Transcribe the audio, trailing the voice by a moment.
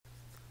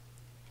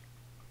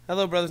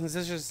Hello, brothers and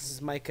sisters. This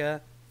is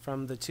Micah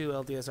from the 2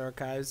 LDS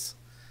Archives.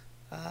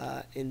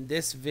 In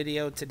this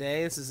video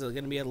today, this is going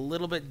to be a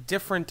little bit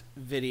different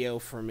video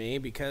for me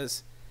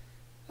because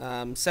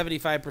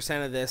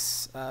 75% of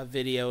this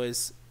video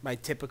is my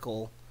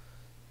typical,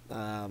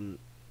 what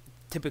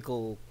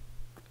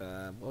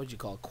would you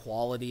call it,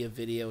 quality of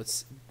video.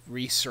 It's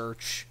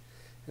research.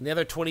 And the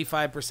other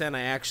 25%,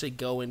 I actually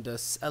go into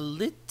a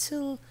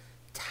little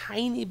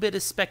tiny bit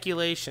of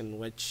speculation,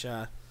 which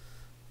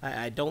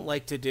I don't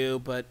like to do,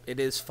 but it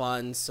is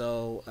fun,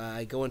 so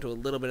I go into a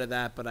little bit of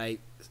that, but I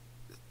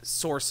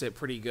source it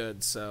pretty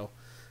good, so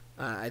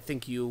I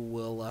think you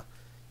will,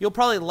 you'll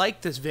probably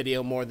like this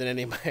video more than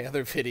any of my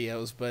other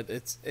videos, but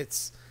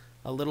it's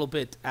a little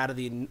bit out of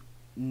the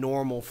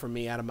normal for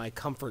me, out of my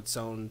comfort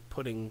zone,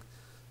 putting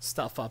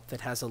stuff up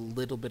that has a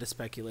little bit of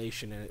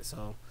speculation in it,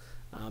 so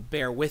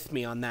bear with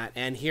me on that.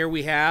 And here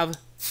we have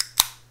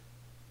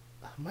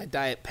my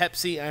Diet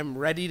Pepsi. I'm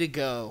ready to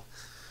go.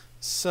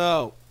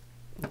 So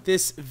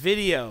this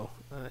video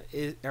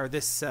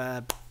this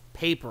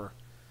paper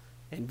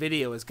and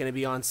video is going to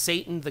be on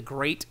Satan the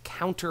Great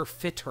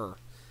Counterfeiter.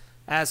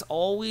 As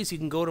always, you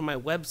can go to my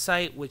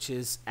website, which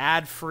is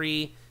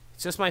ad-free.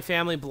 It's just my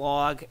family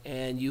blog,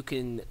 and you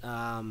can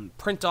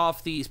print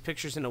off these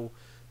pictures in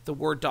the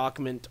Word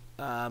document.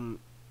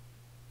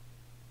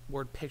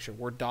 Word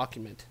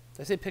document.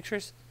 Did I say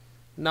pictures?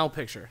 No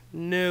picture.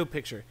 No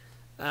picture.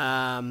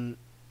 Totally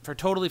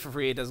for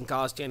free. It doesn't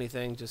cost you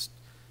anything. Just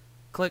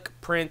click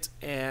print,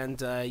 and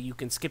you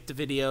can skip the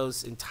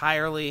videos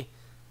entirely.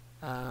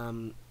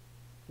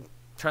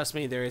 Trust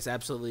me, there is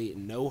absolutely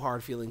no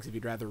hard feelings if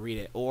you'd rather read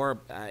it,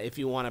 or if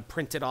you want to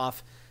print it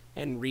off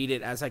and read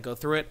it as I go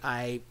through it.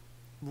 I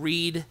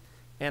read,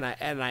 and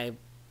I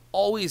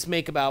always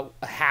make about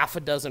a half a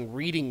dozen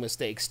reading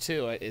mistakes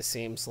too, it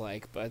seems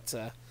like, but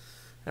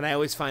and I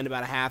always find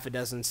about a half a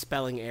dozen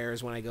spelling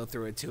errors when I go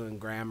through it too in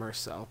grammar,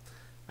 so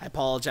I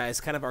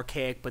apologize. Kind of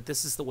archaic, but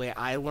this is the way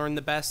I learn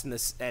the best, and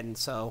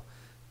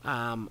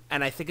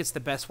I think it's the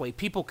best way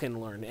people can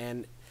learn,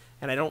 and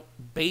I don't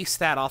base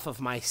that off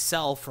of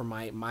myself or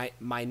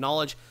my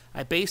knowledge.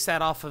 I base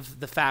that off of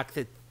the fact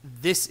that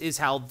this is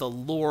how the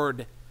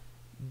Lord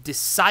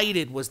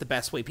decided was the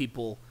best way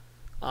people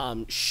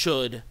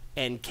should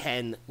and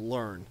can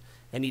learn.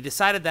 And he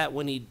decided that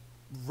when he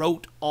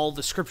wrote all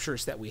the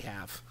scriptures that we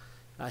have.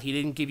 He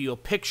didn't give you a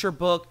picture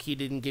book. He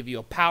didn't give you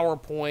a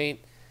PowerPoint.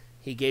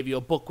 He gave you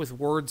a book with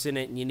words in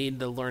it, and you needed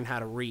to learn how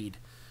to read.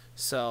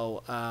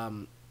 So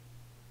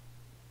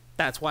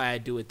that's why I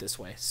do it this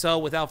way. So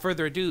without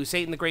further ado,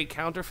 Satan the Great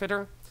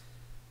Counterfeiter.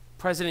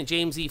 President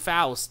James E.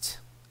 Faust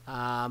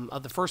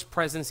of the First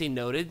Presidency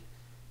noted,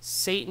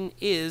 Satan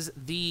is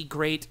the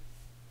great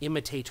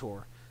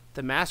imitator,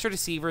 the master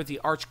deceiver, the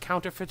arch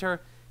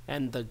counterfeiter,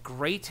 and the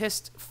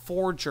greatest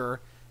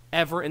forger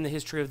ever in the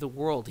history of the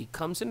world. He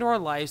comes into our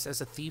lives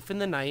as a thief in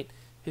the night.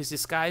 His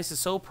disguise is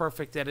so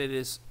perfect that it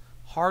is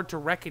hard to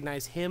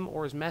recognize him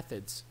or his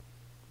methods.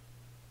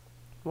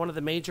 One of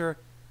the major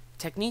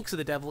techniques of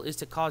the devil is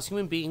to cause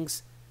human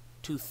beings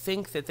to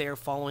think that they are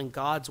following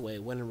God's way,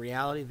 when in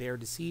reality they are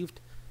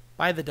deceived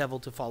by the devil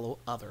to follow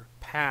other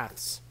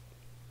paths.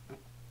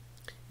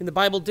 In the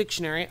Bible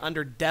dictionary,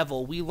 under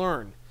devil, we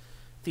learn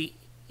the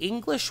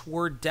English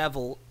word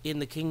devil in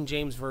the King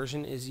James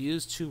Version is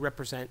used to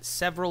represent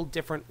several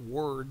different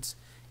words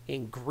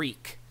in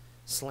Greek: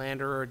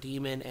 slanderer,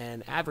 demon,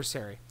 and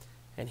adversary.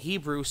 And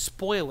Hebrew,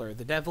 spoiler.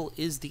 The devil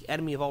is the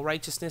enemy of all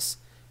righteousness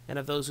and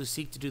of those who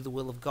seek to do the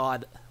will of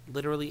God.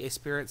 Literally a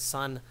spirit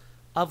son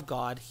of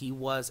God, he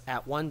was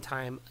at one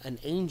time an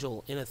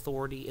angel in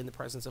authority in the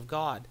presence of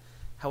God.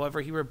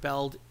 However, he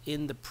rebelled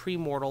in the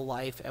premortal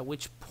life, at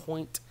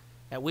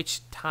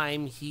which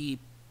time he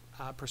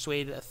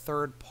persuaded a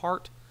third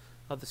part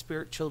of the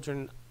spirit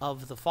children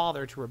of the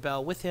Father to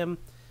rebel with him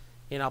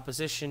in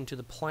opposition to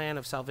the plan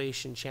of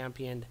salvation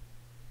championed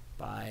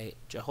by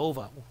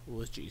Jehovah, who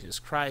was Jesus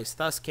Christ.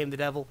 Thus came the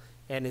devil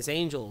and his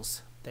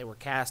angels. They were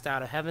cast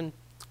out of heaven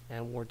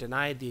and were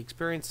denied the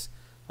experience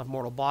of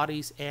mortal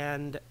bodies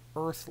and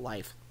earth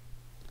life.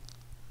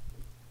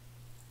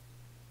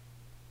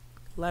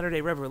 Latter-day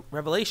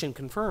Revelation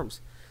confirms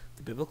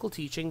the biblical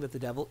teaching that the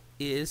devil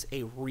is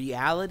a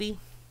reality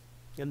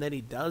and that he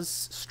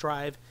does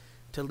strive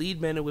to lead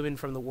men and women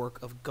from the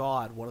work of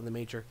God. One of the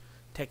major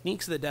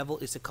techniques of the devil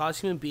is to cause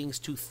human beings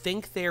to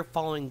think they are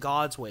following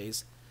God's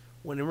ways,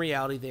 when in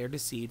reality they are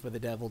deceived by the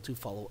devil to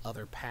follow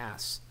other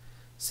paths.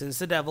 Since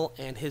the devil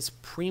and his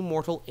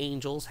premortal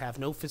angels have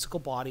no physical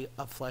body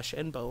of flesh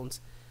and bones,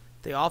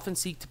 they often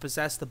seek to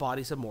possess the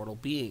bodies of mortal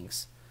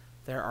beings.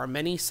 There are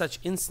many such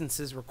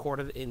instances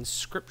recorded in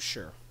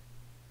Scripture.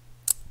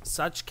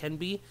 Such can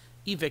be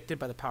evicted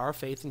by the power of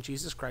faith in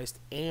Jesus Christ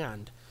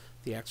and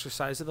the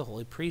exercise of the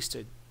holy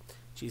priesthood.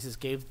 Jesus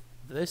gave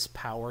this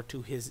power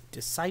to his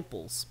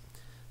disciples.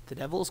 The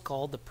devil is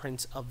called the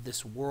prince of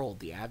this world,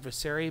 the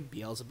adversary,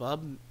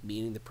 Beelzebub,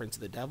 meaning the prince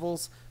of the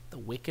devils, the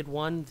wicked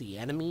one, the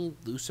enemy,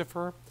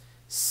 Lucifer,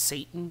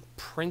 Satan,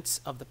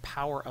 prince of the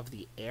power of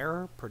the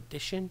air,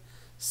 perdition,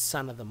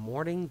 son of the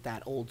morning,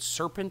 that old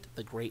serpent,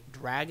 the great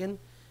dragon,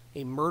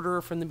 a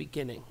murderer from the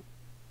beginning,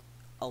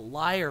 a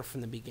liar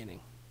from the beginning,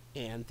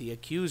 and the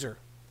accuser.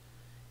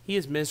 He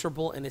is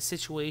miserable in his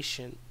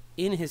situation,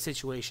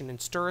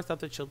 and stirreth up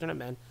the children of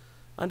men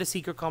unto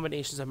secret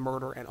combinations of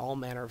murder and all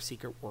manner of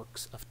secret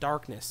works of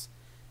darkness.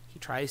 He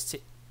tries to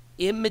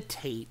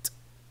imitate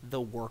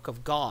the work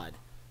of God.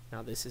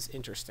 Now this is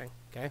interesting,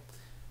 okay?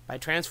 By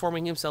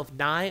transforming himself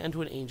nigh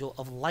unto an angel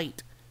of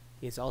light.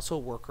 He is also a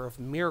worker of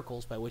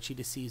miracles, by which he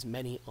deceives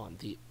many on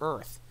the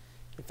earth.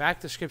 In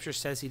fact, the scripture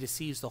says he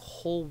deceives the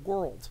whole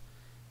world.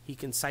 He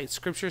can cite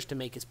scriptures to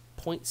make his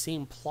point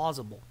seem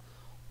plausible.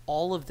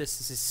 All of this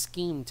is a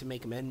scheme to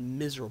make men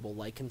miserable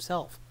like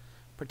himself.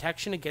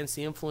 Protection against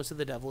the influence of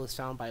the devil is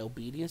found by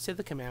obedience to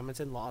the commandments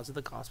and laws of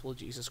the gospel of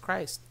Jesus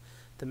Christ.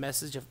 The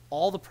message of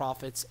all the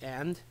prophets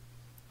and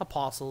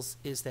apostles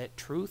is that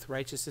truth,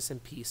 righteousness,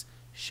 and peace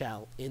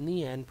shall in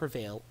the end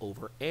prevail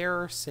over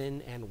error,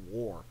 sin, and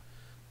war.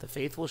 The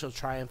faithful shall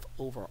triumph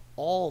over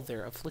all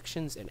their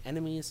afflictions, and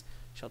enemies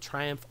shall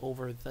triumph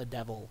over the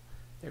devil.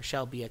 There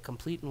shall be a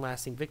complete and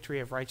lasting victory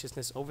of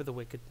righteousness over the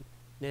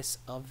wickedness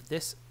of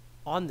this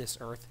on this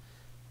earth,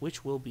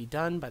 which will be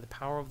done by the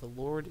power of the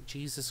Lord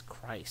Jesus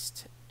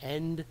Christ.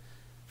 End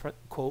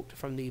quote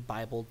from the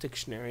Bible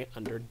dictionary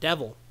under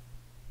devil.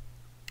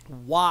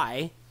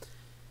 Why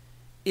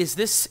is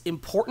this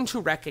important to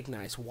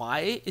recognize?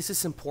 Why is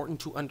this important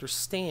to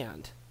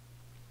understand?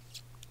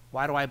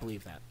 Why do I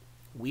believe that?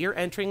 We are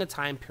entering a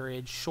time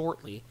period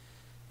shortly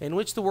in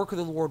which the work of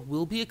the Lord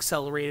will be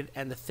accelerated,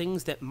 and the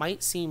things that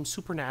might seem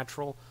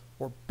supernatural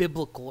or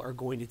biblical are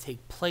going to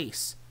take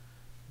place.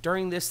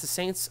 During this, the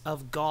saints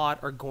of God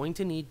are going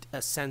to need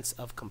a sense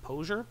of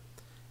composure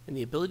and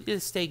the ability to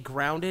stay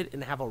grounded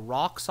and have a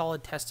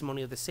rock-solid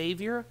testimony of the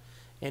Savior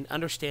and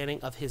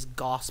understanding of his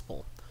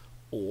gospel.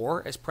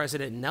 Or, as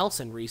President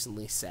Nelson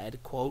recently said,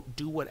 quote,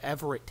 do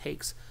whatever it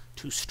takes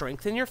to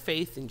strengthen your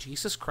faith in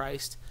Jesus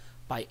Christ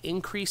by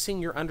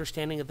increasing your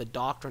understanding of the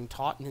doctrine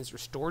taught in his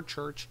restored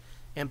church,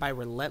 and by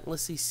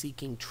relentlessly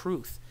seeking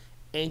truth.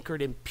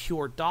 Anchored in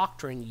pure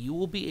doctrine, you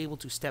will be able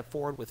to step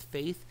forward with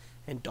faith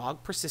and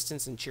dogged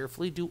persistence and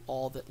cheerfully do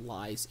all that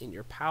lies in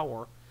your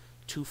power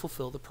to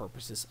fulfill the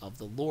purposes of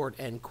the Lord.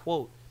 End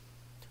quote.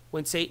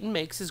 When Satan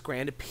makes his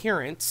grand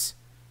appearance,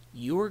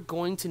 you are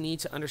going to need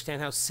to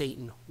understand how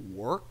Satan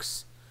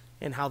works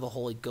and how the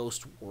Holy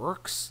Ghost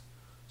works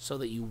so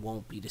that you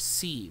won't be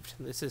deceived.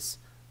 This is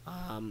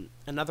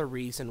another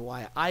reason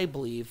why I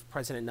believe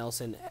President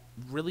Nelson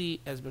really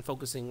has been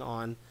focusing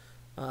on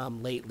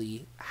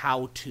lately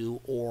how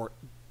to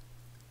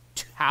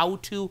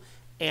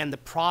and the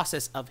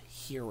process of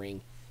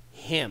hearing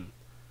him.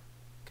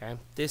 Okay,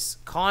 this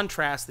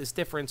contrast, this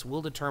difference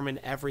will determine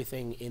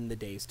everything in the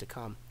days to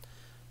come.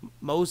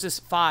 Moses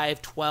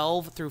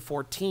 5:12 through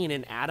 14,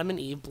 and Adam and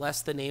Eve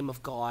blessed the name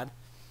of God,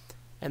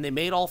 and they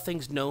made all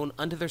things known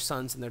unto their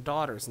sons and their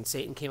daughters. And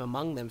Satan came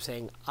among them,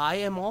 saying, I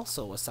am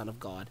also a son of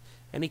God.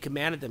 And he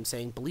commanded them,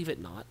 saying, believe it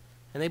not.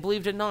 And they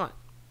believed it not.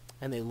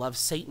 And they loved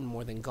Satan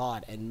more than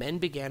God. And men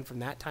began from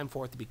that time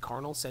forth to be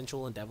carnal,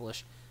 sensual, and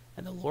devilish.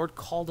 And the Lord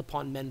called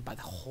upon men by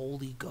the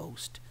Holy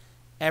Ghost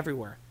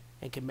everywhere,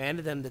 and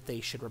commanded them that they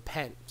should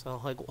repent.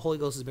 So the Holy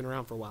Ghost has been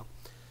around for a while.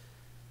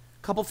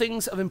 A couple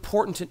things of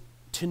importance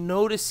to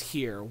notice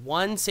here.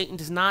 One, Satan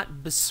does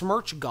not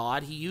besmirch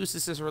God. He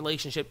uses his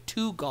relationship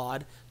to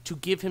God to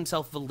give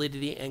himself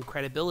validity and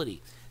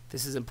credibility.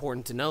 This is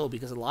important to know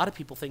because a lot of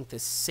people think that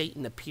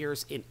Satan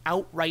appears in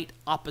outright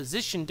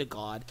opposition to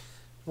God,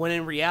 when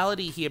in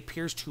reality he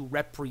appears to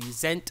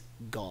represent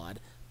God,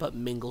 but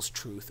mingles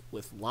truth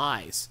with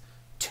lies.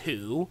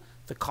 2,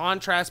 the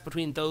contrast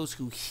between those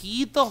who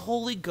heed the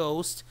Holy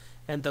Ghost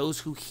and those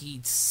who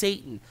heed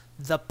Satan.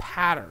 The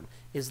pattern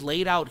is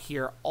laid out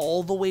here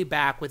all the way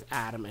back with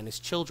Adam and his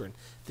children.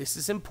 This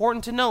is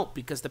important to note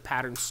because the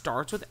pattern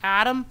starts with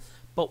Adam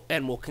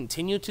and will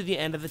continue to the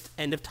end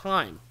of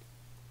time.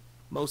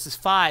 Moses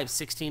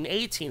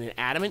 5:16-18, and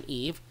Adam and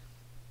Eve,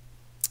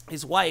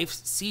 his wife,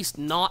 ceased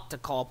not to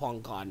call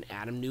upon God. And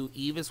Adam knew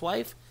Eve, his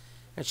wife,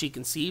 and she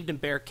conceived and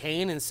bare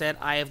Cain, and said,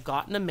 I have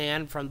gotten a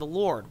man from the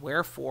Lord,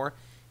 wherefore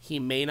he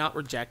may not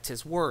reject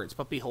his words.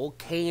 But behold,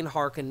 Cain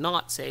hearkened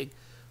not, saying,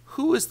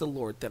 Who is the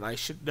Lord, that I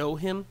should know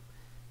him?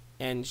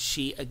 And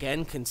she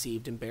again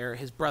conceived and bare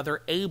his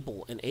brother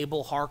Abel, and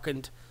Abel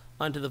hearkened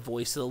unto the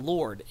voice of the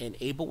Lord, and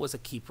Abel was a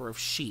keeper of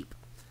sheep,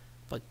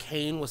 but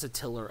Cain was a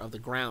tiller of the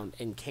ground,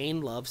 and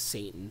Cain loved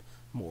Satan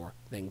more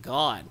than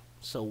God.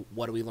 So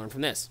what do we learn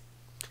from this?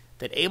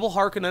 That Abel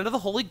hearkened unto the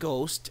Holy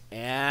Ghost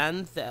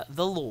and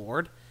the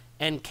Lord,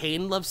 and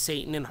Cain loved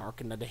Satan and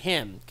hearkened unto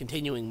him.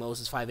 Continuing,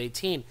 Moses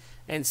 5:18,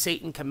 and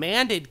Satan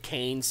commanded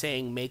Cain,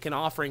 saying, Make an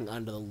offering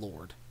unto the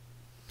Lord.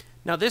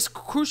 Now this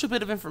crucial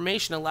bit of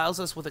information allows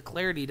us with a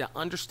clarity to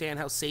understand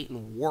how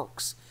Satan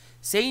works.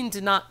 Satan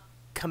did not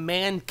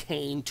command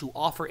Cain to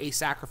offer a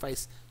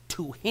sacrifice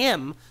to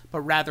him,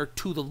 but rather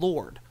to the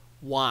Lord.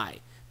 Why?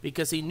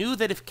 Because he knew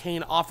that if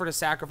Cain offered a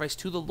sacrifice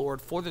to the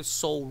Lord for the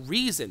sole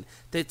reason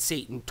that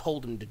Satan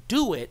told him to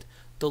do it,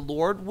 the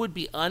Lord would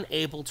be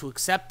unable to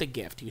accept the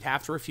gift. He'd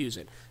have to refuse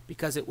it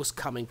because it was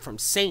coming from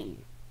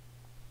Satan.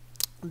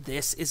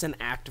 This is an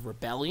act of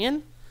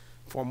rebellion.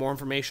 For more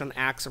information on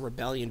acts of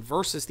rebellion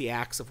versus the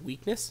acts of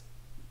weakness,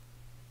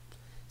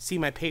 see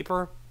my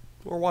paper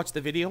or watch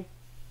the video,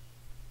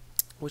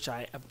 which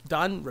I have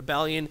done,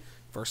 rebellion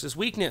versus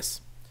weakness.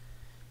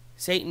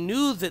 Satan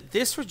knew that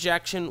this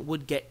rejection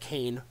would get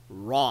Cain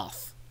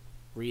wroth.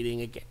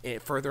 Reading again,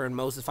 further in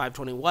Moses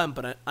 5:21,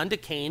 but unto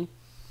Cain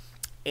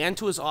and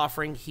to his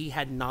offering he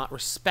had not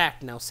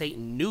respect. Now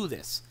Satan knew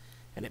this,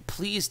 and it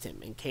pleased him,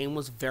 and Cain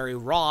was very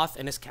wroth,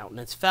 and his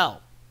countenance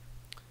fell.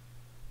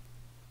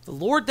 The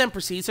Lord then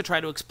proceeds to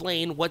try to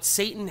explain what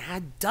Satan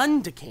had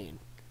done to Cain,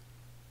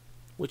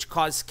 which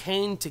caused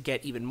Cain to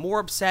get even more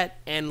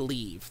upset and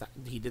leave.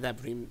 He did that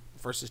between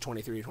verses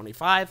 23 to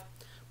 25.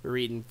 We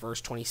read in verse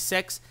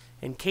 26,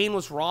 and Cain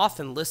was wroth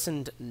and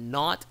listened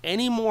not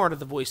any more to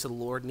the voice of the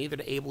Lord, neither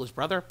to Abel his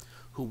brother,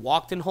 who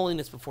walked in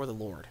holiness before the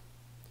Lord.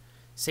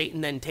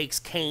 Satan then takes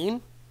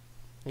Cain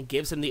and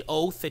gives him the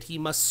oath that he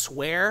must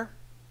swear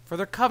for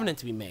their covenant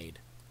to be made.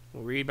 We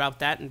read about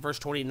that in verse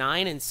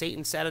 29, and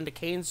Satan said unto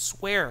Cain,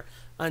 swear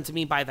unto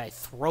me by thy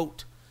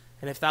throat,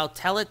 and if thou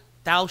tell it,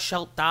 thou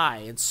shalt die,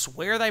 and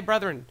swear thy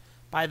brethren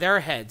by their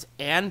heads,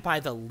 and by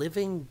the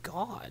living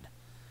God,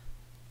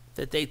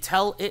 that they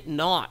tell it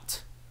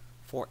not.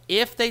 For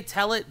if they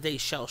tell it, they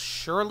shall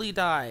surely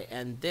die,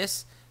 and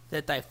this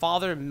that thy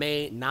father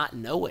may not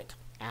know it,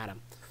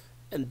 Adam.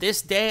 And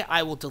this day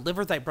I will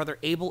deliver thy brother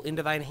Abel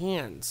into thine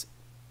hands.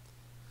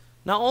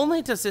 Not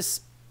only does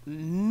this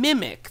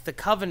mimic the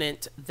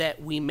covenant that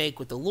we make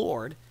with the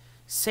Lord,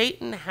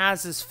 Satan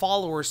has his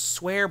followers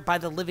swear by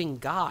the living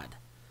God,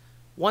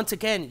 once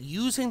again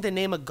using the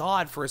name of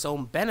God for his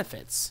own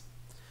benefits.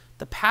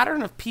 The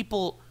pattern of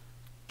people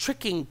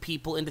tricking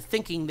people into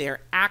thinking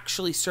they're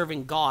actually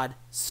serving God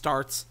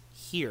starts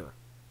here.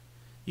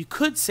 You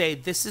could say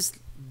this is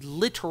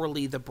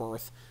literally the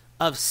birth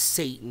of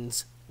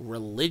Satan's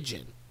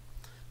religion.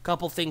 A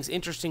couple things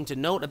interesting to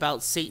note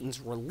about Satan's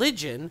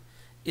religion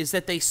is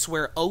that they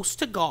swear oaths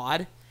to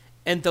God,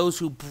 and those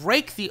who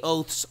break the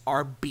oaths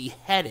are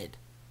beheaded.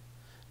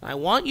 Now, I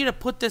want you to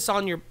put this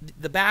on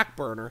the back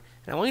burner,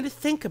 and I want you to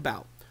think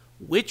about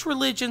which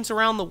religions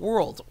around the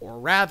world, or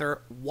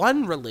rather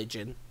one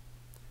religion,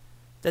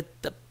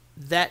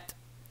 that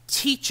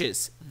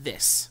teaches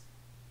this.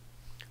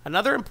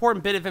 Another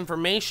important bit of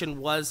information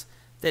was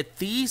that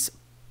these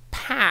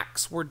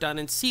pacts were done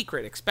in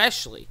secret,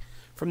 especially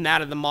from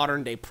that of the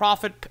modern day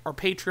prophet or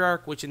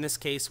patriarch, which in this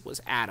case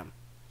was Adam.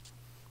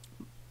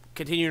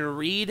 Continue to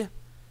read.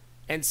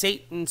 And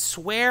Satan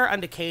sware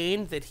unto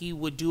Cain that he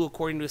would do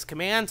according to his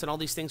commands, and all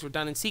these things were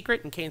done in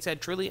secret. And Cain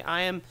said, truly,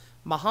 I am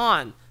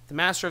Mahan, the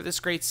master of this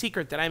great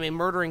secret, that I may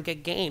murder and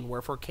get gain.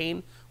 Wherefore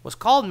Cain was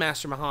called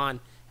Master Mahan,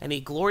 and he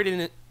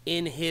gloried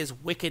in his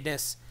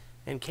wickedness.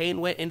 And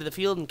Cain went into the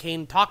field, and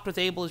Cain talked with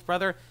Abel his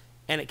brother.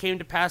 And it came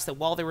to pass that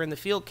while they were in the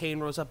field, Cain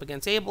rose up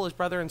against Abel his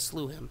brother and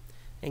slew him.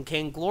 And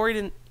Cain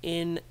gloried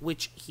in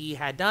which he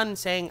had done,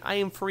 saying, I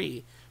am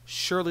free.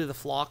 Surely the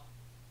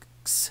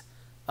flocks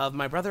of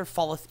my brother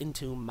falleth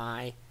into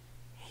my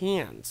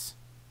hands.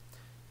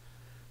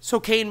 So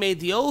Cain made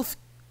the oath,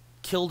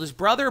 killed his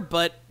brother,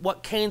 but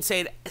what Cain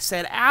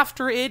said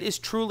after it is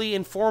truly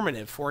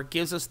informative, for it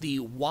gives us the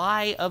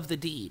why of the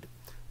deed.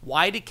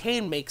 Why did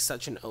Cain make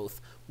such an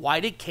oath? Why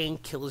did Cain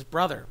kill his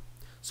brother?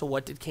 So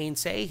what did Cain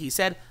say? He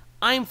said,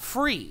 I'm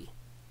free.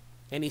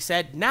 And he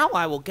said, now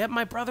I will get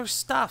my brother's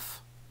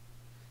stuff.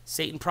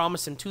 Satan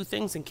promised him two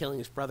things in killing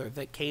his brother,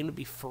 that Cain would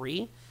be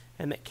free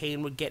and that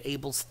Cain would get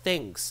Abel's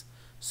things.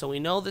 So we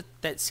know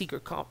that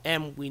secret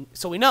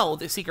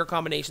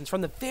combinations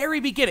from the very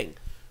beginning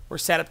were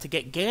set up to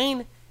get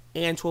gain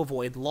and to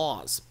avoid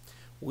laws.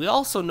 We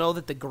also know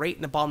that the great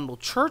and abominable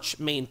church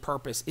main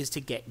purpose is to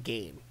get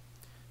gain.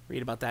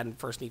 Read about that in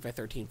 1 Nephi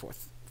 13,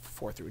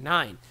 4 through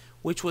 9,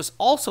 which was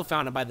also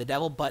founded by the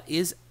devil, but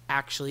is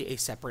actually a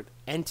separate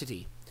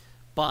entity.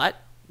 But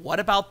what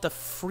about the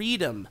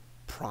freedom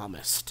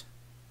promised?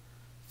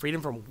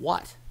 Freedom from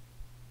what?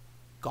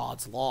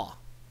 God's law.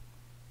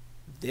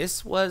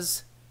 This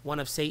was one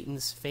of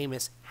Satan's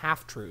famous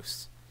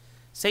half-truths.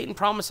 Satan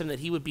promised him that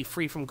he would be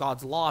free from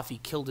God's law if he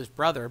killed his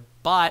brother,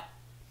 but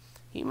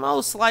he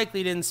most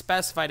likely didn't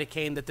specify to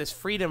Cain that this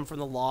freedom from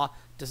the law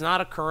does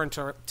not occur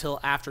until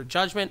after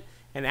judgment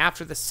and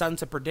after the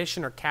sons of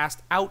perdition are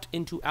cast out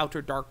into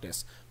outer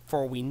darkness.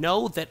 For we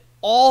know that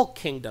all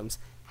kingdoms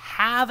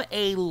have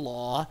a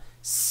law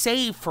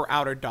save for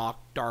outer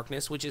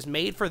darkness, which is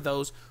made for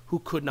those who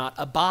could not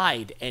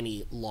abide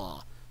any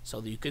law.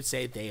 So you could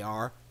say they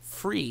are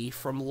free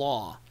from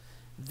law.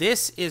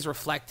 This is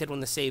reflected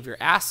when the Savior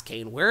asks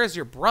Cain, where is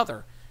your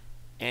brother?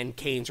 And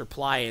Cain's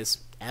reply is,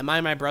 am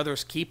I my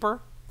brother's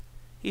keeper?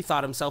 He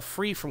thought himself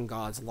free from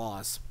God's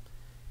laws.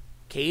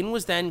 Cain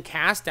was then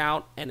cast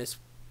out and his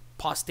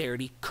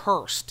posterity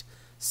cursed.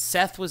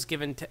 Seth was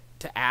given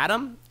to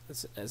Adam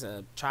as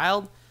a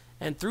child,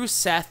 and through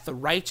Seth, the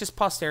righteous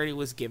posterity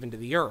was given to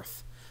the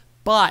earth.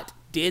 But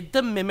did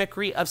the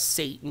mimicry of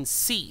Satan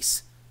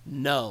cease?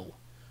 No.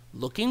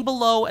 Looking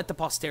below at the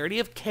posterity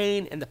of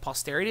Cain and the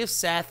posterity of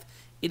Seth,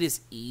 it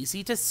is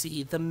easy to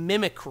see the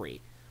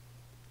mimicry.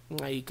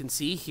 Now you can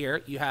see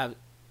here, you have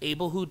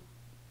Abel who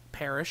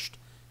perished,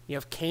 you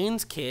have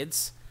Cain's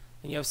kids,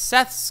 and you have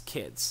Seth's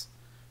kids.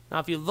 Now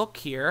if you look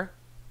here,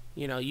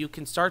 you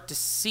can start to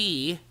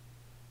see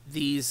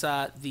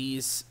the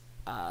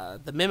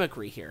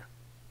mimicry here.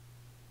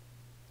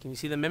 Can you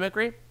see the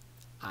mimicry?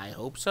 I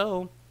hope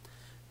so.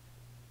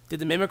 Did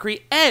the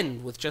mimicry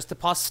end with just the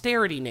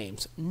posterity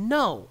names?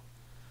 No.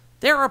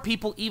 There are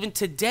people even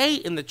today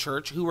in the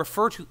church who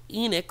refer to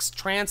Enoch's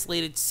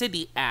translated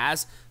city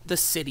as the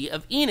city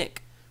of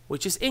Enoch,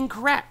 which is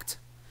incorrect.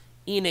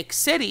 Enoch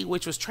City,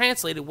 which was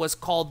translated, was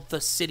called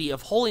the city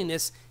of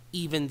holiness,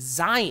 even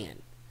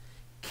Zion.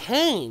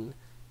 Cain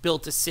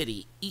built a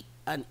city,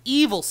 an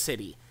evil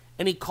city,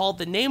 and he called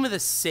the name of the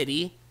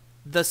city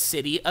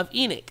of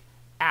Enoch,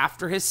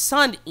 after his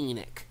son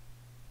Enoch.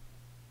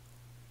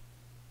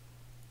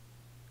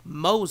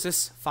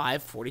 Moses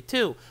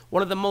 5:42,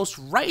 one of the most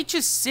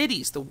righteous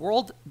cities the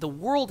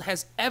world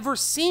has ever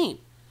seen,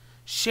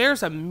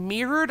 shares a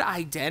mirrored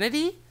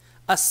identity,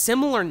 a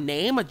similar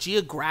name, a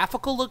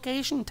geographical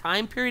location,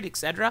 time period,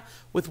 etc.,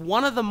 with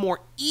one of the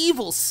more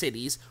evil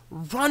cities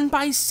run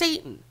by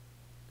Satan.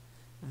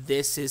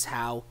 This is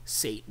how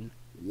Satan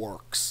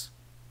works.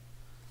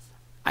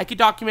 I could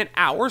document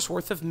hours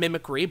worth of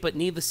mimicry, but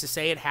needless to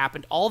say, it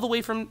happened all the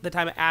way from the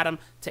time of Adam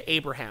to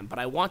Abraham. But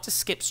I want to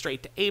skip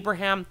straight to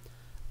Abraham.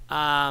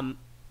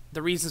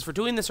 The reasons for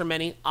doing this are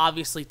many.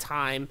 Obviously,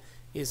 time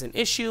is an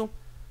issue.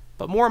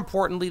 But more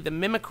importantly, the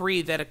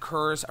mimicry that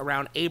occurs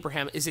around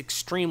Abraham is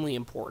extremely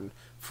important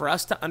for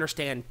us to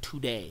understand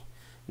today.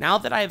 Now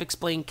that I have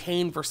explained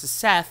Cain versus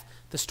Seth,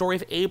 the story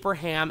of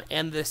Abraham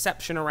and the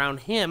deception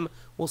around him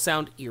will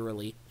sound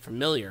eerily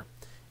familiar.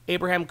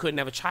 Abraham couldn't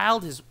have a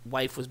child. His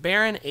wife was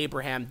barren.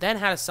 Abraham then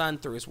had a son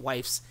through his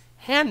wife's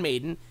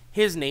handmaiden.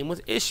 His name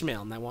was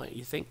Ishmael, and I want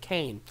you to think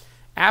Cain.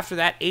 After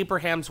that,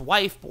 Abraham's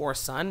wife bore a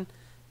son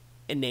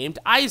and named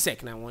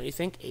Isaac, and I want you to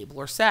think Abel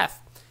or Seth.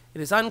 It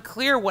is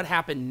unclear what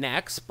happened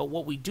next, but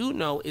what we do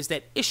know is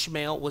that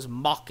Ishmael was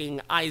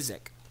mocking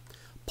Isaac.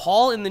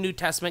 Paul in the New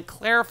Testament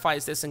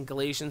clarifies this in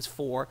Galatians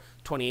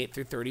 4:28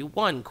 through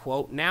 31,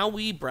 quote, "Now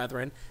we,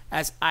 brethren,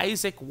 as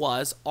Isaac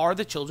was, are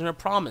the children of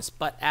promise.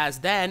 But as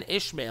then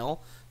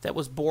Ishmael, that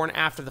was born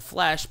after the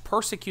flesh,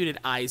 persecuted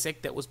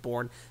Isaac, that was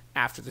born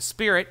after the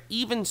Spirit,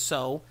 even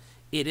so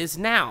it is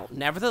now.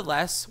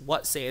 Nevertheless,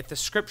 what saith the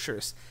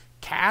Scriptures?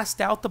 Cast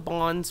out the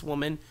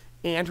bondwoman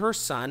and her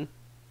son,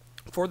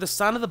 for the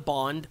son of the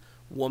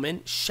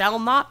bondwoman shall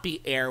not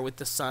be heir with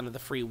the son of the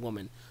free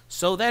woman.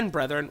 So then,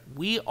 brethren,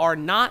 we are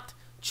not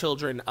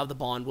children of the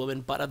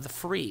bondwoman, but of the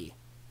free."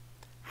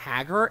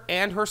 Hagar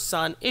and her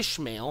son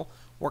Ishmael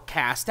were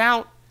cast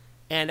out,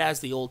 and as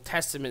the Old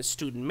Testament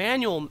student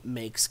manual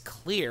makes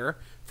clear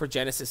for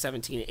Genesis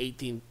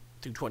 17:18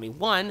 through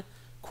 21,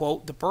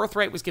 quote, "The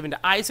birthright was given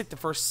to Isaac, the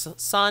first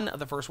son of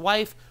the first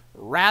wife,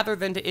 rather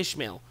than to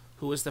Ishmael,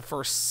 who was the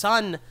first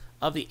son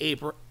of the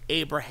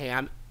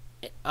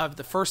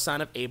first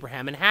son of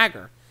Abraham and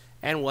Hagar,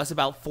 and was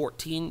about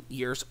 14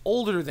 years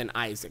older than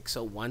Isaac."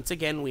 So once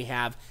again, we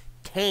have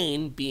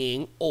Cain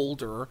being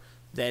older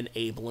than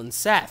Abel and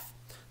Seth.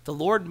 The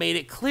Lord made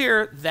it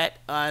clear that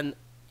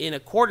in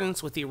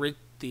accordance with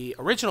the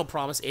original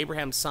promise,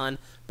 Abraham's son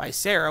by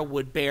Sarah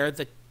would bear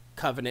the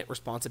covenant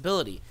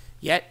responsibility.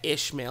 Yet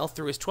Ishmael,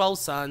 through his 12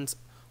 sons,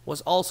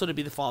 was also to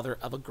be the father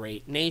of a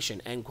great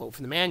nation, end quote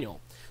from the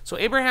manual. So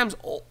Abraham's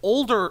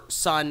older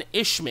son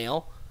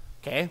Ishmael,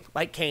 okay,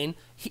 like Cain,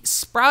 he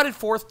sprouted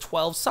forth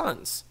 12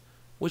 sons,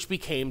 which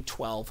became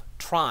 12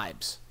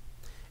 tribes.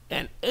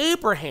 And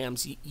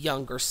Abraham's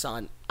younger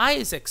son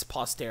Isaac's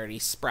posterity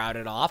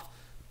sprouted off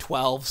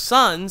 12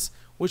 sons,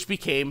 which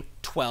became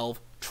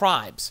 12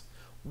 tribes.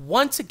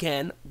 Once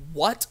again,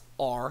 what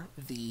are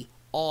the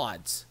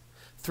odds?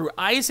 Through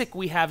Isaac,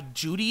 we have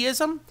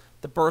Judaism,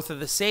 the birth of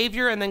the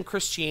Savior, and then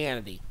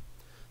Christianity.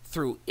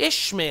 Through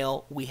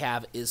Ishmael, we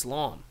have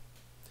Islam.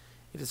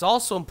 It is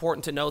also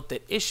important to note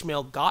that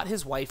Ishmael got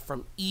his wife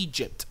from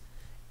Egypt,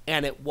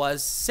 and it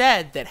was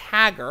said that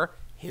Hagar,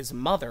 his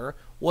mother,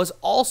 was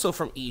also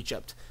from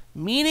Egypt,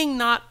 meaning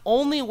not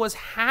only was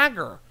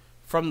Hagar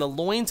from the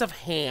loins of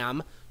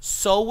Ham,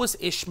 so was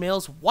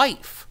Ishmael's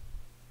wife.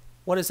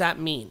 What does that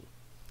mean?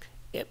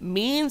 It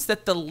means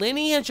that the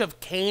lineage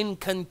of Cain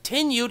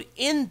continued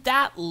in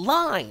that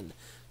line,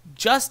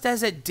 just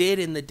as it did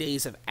in the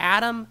days of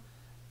Adam,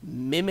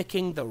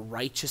 mimicking the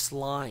righteous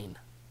line.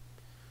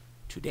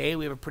 Today,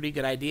 we have a pretty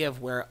good idea of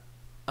where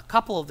a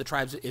couple of the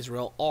tribes of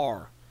Israel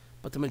are,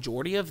 but the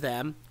majority of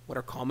them, what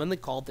are commonly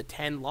called the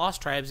 10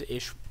 lost tribes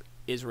of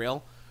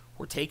Israel,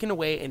 were taken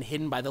away and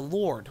hidden by the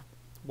Lord.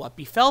 What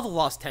befell the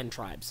lost 10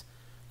 tribes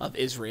of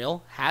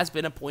Israel has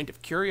been a point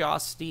of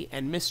curiosity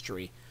and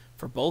mystery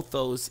for both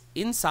those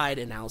inside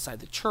and outside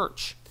the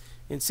church.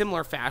 In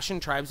similar fashion,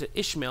 tribes of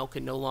Ishmael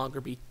can no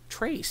longer be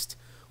traced,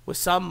 with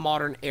some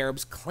modern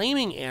Arabs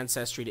claiming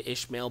ancestry to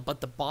Ishmael,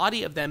 but the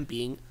body of them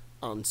being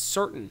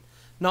uncertain.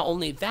 Not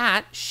only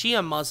that,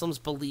 Shia Muslims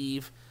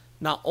believe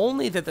not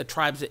only that the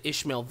tribes of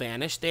Ishmael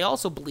vanished, they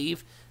also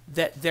believe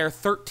that their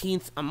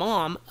 13th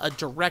Imam, a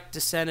direct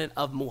descendant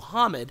of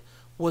Muhammad,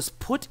 was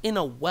put in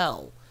a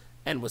well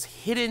and was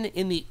hidden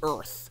in the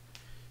earth.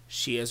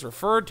 She has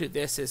referred to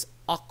this as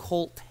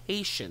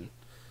occultation,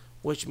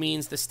 which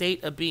means the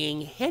state of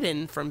being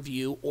hidden from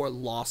view or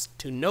lost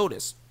to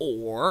notice,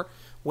 or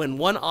when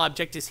one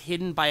object is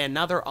hidden by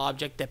another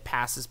object that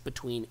passes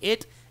between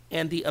it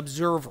and the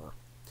observer.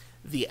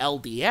 The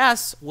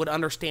LDS would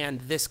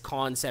understand this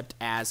concept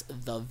as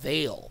the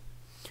veil.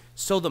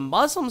 So the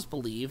Muslims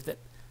believe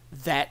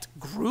that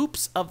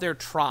groups of their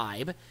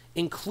tribe,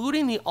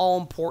 including the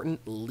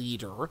all-important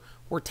leader,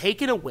 were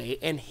taken away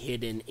and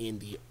hidden in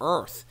the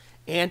earth,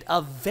 and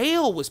a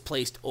veil was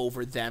placed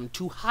over them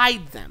to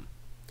hide them.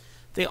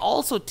 They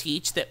also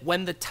teach that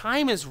when the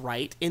time is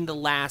right in the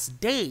last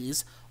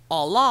days,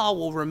 Allah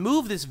will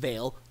remove this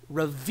veil,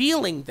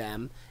 revealing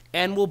them,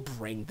 and will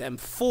bring them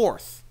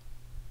forth.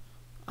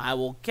 I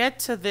will get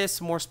to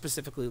this more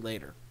specifically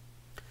later.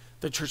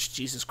 The Church of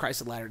Jesus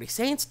Christ of Latter-day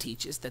Saints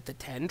teaches that the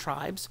 10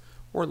 tribes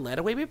were led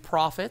away by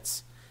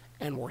prophets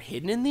and were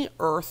hidden in the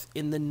earth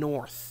in the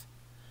north.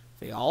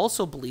 They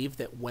also believe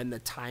that when the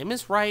time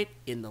is right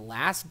in the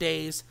last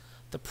days,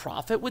 the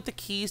prophet with the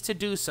keys to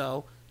do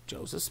so,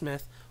 Joseph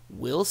Smith,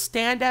 will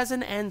stand as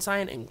an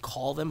ensign and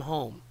call them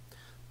home.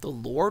 The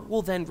Lord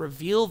will then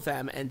reveal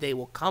them, and they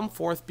will come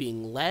forth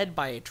being led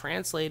by a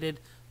translated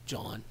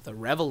John the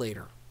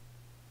Revelator.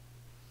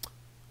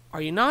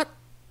 Are you not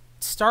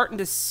starting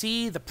to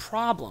see the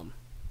problem?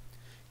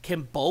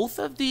 Can both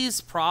of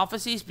these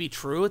prophecies be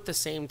true at the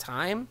same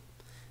time?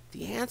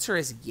 The answer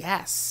is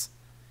yes.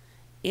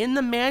 In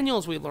the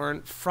manuals we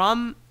learn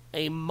from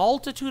a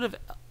multitude of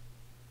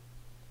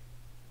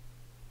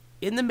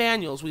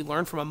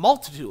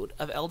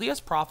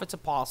LDS prophets,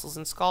 apostles,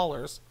 and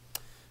scholars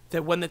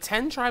that when the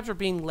 10 tribes were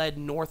being led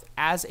north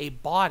as a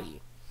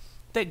body,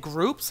 that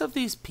groups of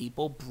these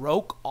people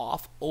broke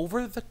off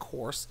over the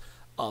course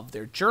of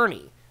their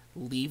journey,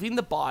 leaving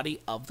the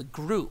body of the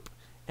group.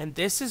 And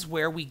this is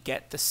where we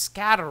get the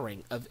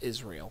scattering of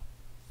Israel.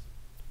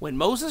 When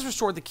Moses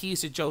restored the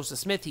keys to Joseph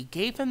Smith, he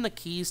gave him the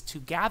keys to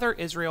gather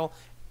Israel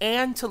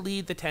and to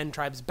lead the 10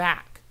 tribes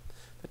back.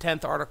 The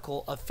 10th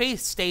article of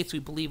faith states we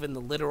believe in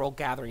the literal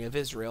gathering of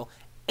Israel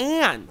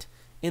and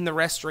in the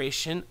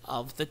restoration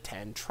of the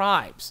 10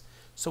 tribes.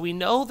 So we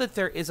know that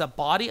there is a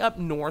body up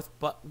north,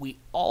 but we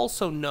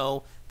also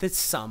know that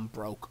some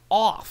broke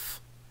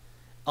off.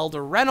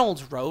 Elder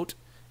Reynolds wrote,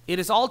 "It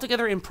is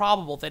altogether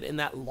improbable that in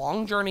that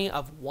long journey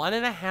of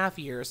 1.5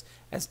 years,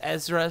 as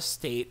Ezra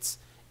states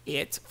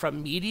it,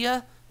 from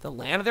Media, the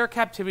land of their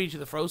captivity, to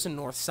the frozen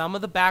north, some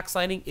of the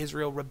backsliding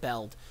Israel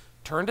rebelled,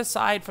 turned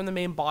aside from the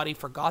main body,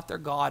 forgot their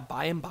God,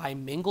 by and by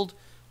mingled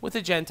with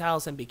the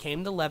Gentiles, and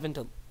became the leaven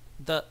to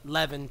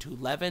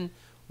leaven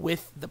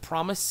with the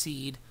promised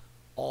seed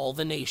all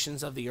the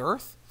nations of the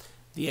earth."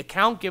 The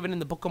account given in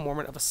the Book of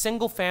Mormon of a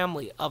single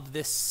family of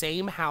this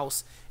same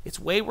house, its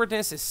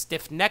waywardness, its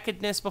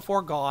stiff-neckedness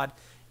before God,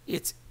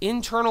 its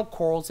internal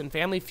quarrels and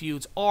family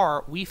feuds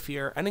are, we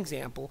fear, an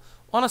example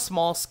on a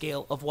small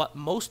scale of what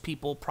most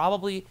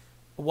probably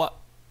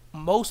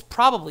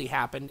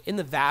happened in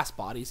the vast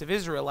bodies of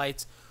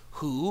Israelites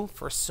who,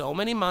 for so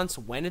many months,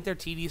 wended their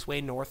tedious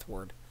way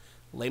northward.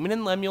 Laman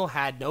and Lemuel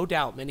had, no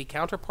doubt, many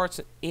counterparts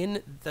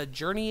in the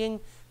journeying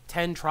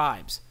 10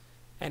 tribes,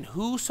 and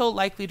who so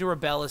likely to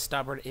rebel as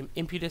stubborn,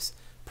 impetuous,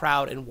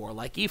 proud, and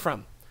warlike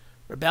Ephraim?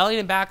 Rebellion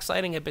and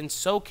backsliding have been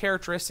so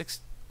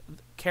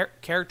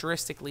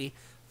characteristically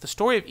the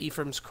story of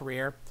Ephraim's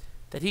career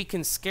that he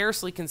can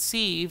scarcely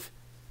conceive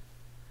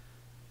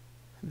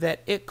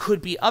that it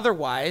could be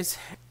otherwise,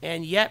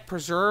 and yet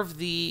preserve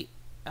the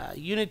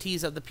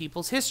unities of the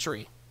people's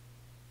history.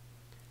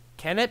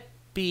 Can it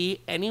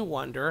be any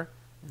wonder,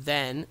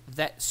 then,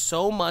 that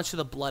so much of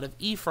the blood of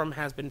Ephraim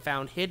has been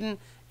found hidden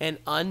and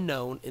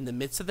unknown in the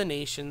midst of the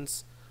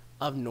nations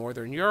of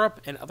northern Europe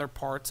and other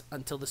parts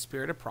until the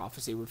spirit of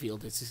prophecy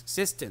revealed its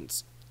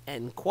existence?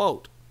 End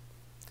quote.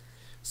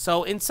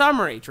 So, in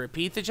summary, to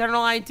repeat the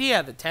general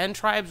idea, the 10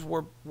 tribes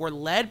were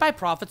led by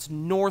prophets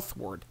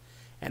northward.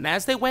 And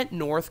as they went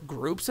north,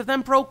 groups of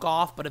them broke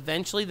off, but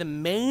eventually the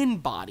main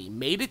body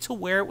made it to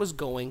where it was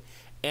going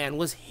and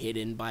was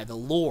hidden by the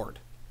Lord.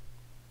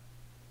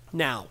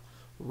 Now,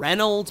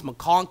 Reynolds,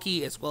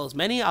 McConkie, as well as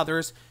many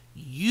others,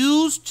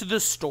 used the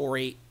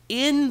story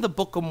in the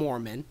Book of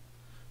Mormon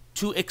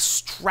to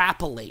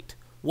extrapolate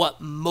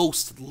what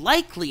most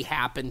likely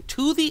happened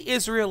to the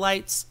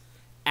Israelites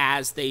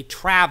as they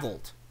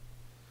traveled.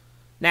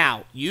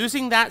 Now,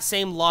 using that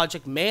same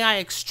logic, may I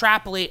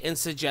extrapolate and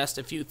suggest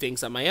a few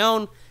things on my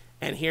own?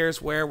 And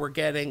here's where we're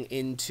getting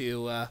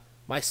into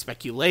my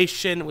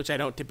speculation, which I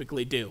don't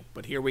typically do,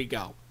 but here we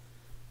go.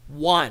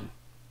 1.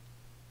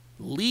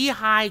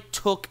 Lehi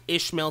took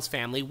Ishmael's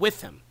family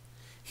with him.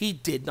 He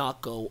did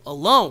not go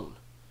alone.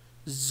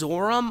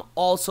 Zoram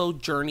also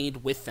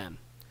journeyed with them.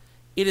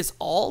 It is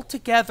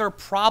altogether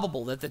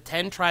probable that the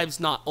 10 tribes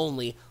not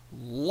only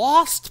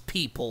lost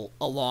people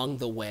along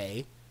the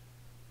way,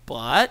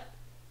 but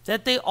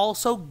that they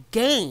also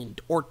gained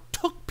or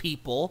took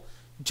people,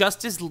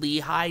 just as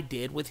Lehi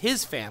did with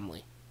his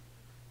family.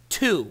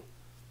 2.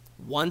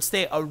 Once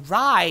they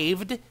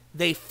arrived,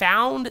 they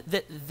found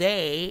that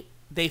they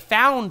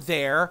found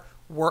there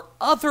were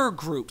other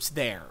groups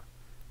there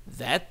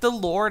that the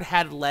Lord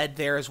had led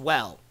there as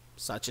well,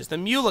 such as the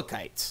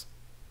Mulekites.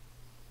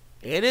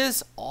 It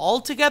is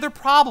altogether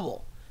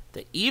probable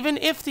that even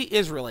if the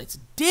Israelites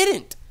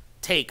didn't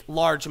take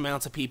large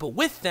amounts of people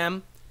with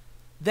them,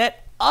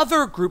 that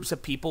other groups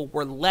of people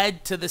were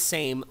led to the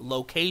same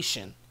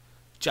location,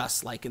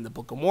 just like in the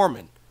Book of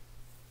Mormon.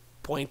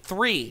 Point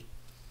 3,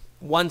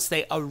 once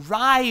they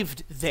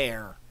arrived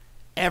there,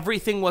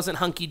 everything wasn't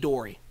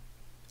hunky-dory.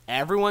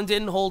 Everyone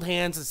didn't hold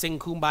hands and sing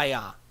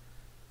Kumbaya.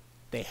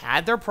 They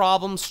had their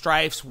problems,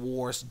 strifes,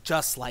 wars,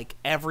 just like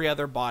every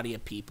other body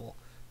of people,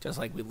 just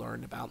like we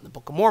learned about in the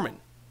Book of Mormon.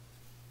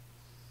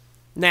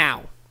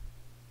 Now,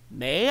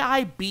 may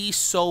I be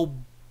so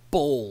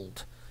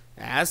bold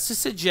as to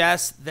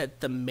suggest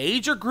that the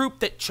major group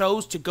that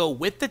chose to go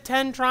with the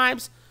 10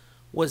 tribes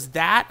was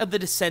that of the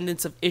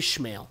descendants of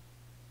Ishmael.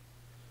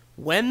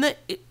 When the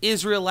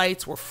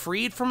Israelites were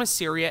freed from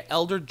Assyria,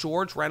 Elder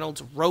George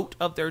Reynolds wrote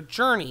of their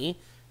journey,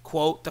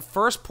 quote, "The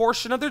first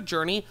portion of their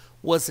journey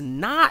was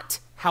not,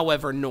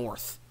 however,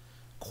 north.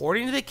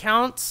 According to the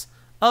accounts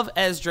of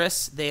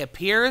Esdras, they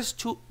appear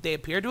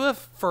to have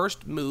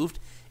first moved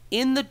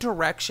in the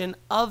direction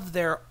of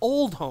their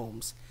old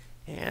homes,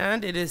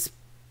 and it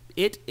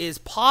is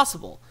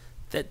possible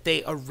that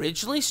they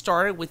originally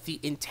started with the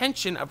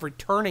intention of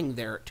returning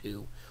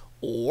thereto,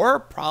 or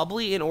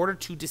probably in order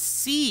to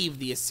deceive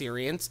the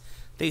Assyrians,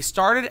 they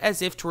started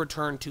as if to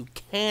return to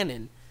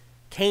Canaan.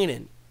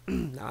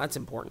 Now that's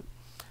important.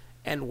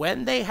 And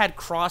when they had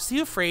crossed the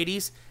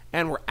Euphrates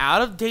and were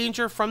out of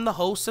danger from the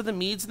hosts of the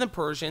Medes and the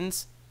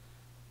Persians,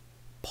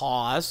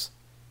 pause,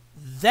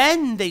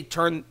 then they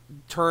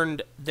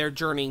turned their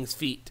journeying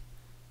feet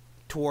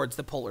towards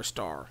the polar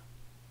star.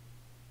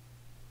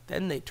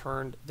 Then they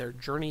turned their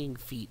journeying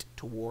feet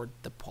toward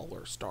the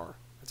polar star.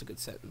 That's a good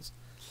sentence.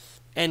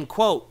 End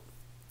quote.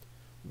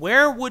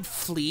 Where would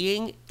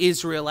fleeing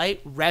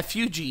Israelite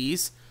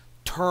refugees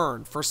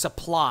turn for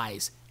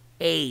supplies,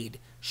 aid,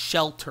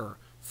 shelter,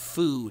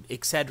 food,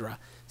 etc.?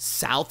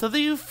 South of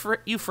the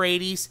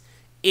Euphrates,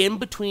 in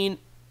between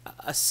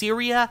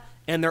Assyria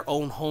and their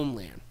own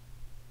homeland.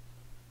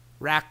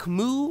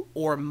 Rakhmu,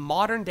 or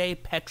modern-day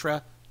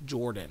Petra,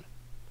 Jordan.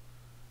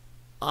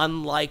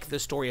 Unlike the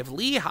story of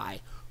Lehi,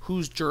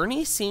 whose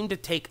journey seemed to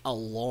take a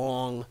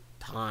long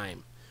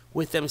time,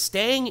 with them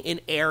staying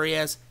in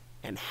areas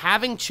and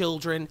having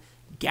children,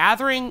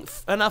 gathering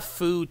enough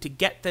food to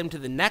get them to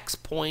the next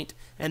point,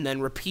 and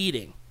then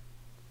repeating.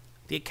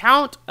 The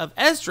account of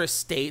Esdras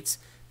states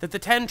that the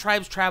 10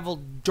 tribes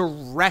traveled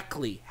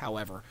directly,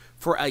 however,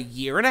 for a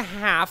year and a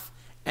half,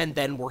 and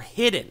then were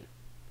hidden.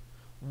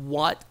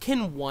 What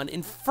can one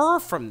infer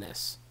from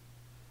this?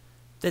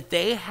 That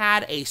they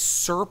had a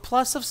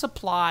surplus of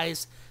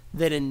supplies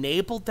that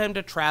enabled them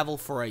to travel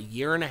for a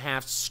year and a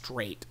half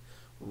straight,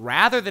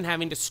 rather than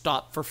having to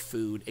stop for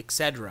food,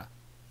 etc.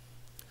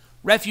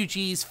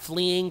 Refugees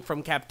fleeing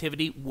from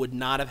captivity would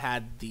not have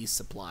had these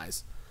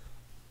supplies.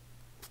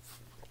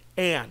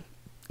 And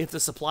if the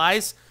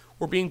supplies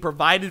were being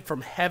provided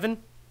from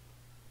heaven,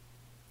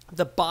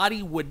 the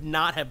body would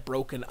not have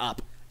broken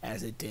up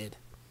as it did.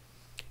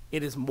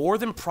 It is more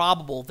than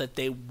probable that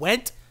they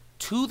went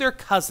to their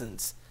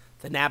cousins,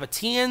 the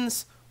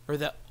Nabateans or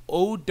the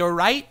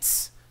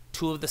Odorites,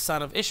 two of the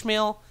son of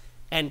Ishmael,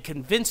 and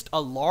convinced a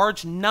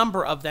large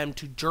number of them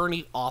to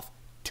journey off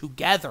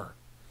together,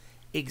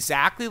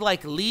 exactly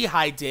like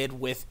Lehi did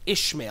with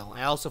Ishmael.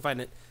 I also find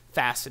it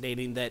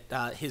fascinating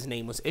that his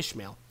name was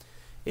Ishmael.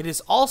 It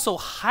is also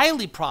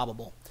highly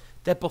probable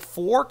that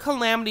before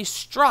calamity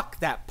struck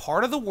that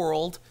part of the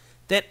world,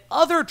 that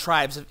other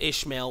tribes of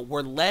Ishmael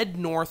were led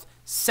north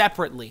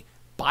separately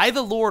by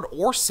the Lord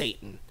or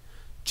Satan,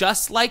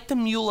 just like the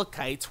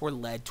Mulekites were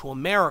led to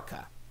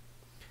America.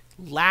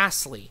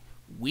 Lastly,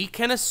 we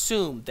can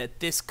assume that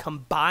this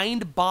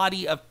combined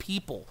body of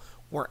people,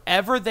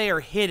 wherever they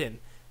are hidden,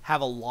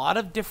 have a lot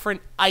of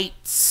different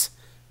ites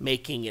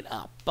making it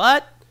up,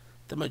 but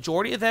the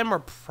majority of them are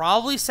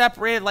probably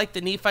separated like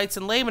the Nephites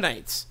and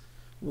Lamanites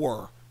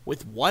were,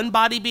 with one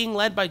body being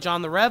led by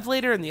John the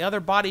Revelator and the other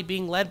body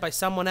being led by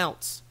someone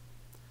else.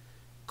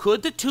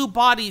 Could the two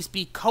bodies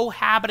be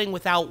cohabiting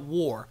without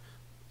war?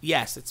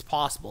 Yes, it's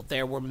possible.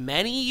 There were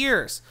many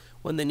years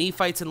when the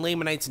Nephites and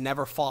Lamanites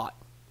never fought.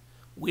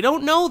 We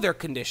don't know their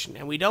condition,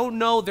 and we don't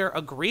know their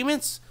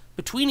agreements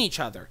between each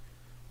other.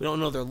 We don't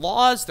know their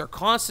laws, their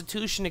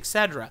constitution,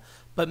 etc.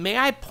 But may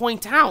I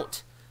point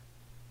out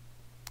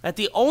that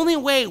the only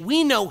way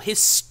we know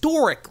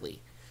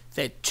historically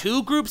that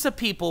two groups of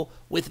people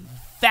with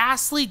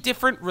vastly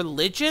different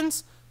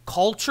religions,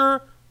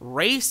 culture,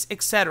 race,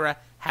 etc.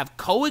 have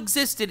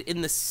coexisted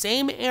in the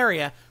same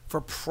area for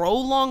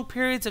prolonged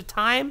periods of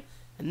time,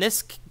 in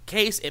this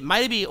case it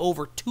might be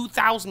over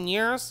 2,000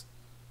 years,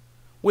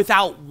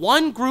 without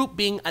one group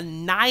being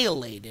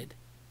annihilated,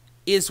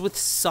 is with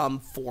some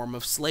form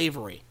of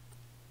slavery.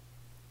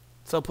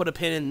 So put a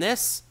pin in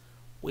this.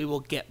 We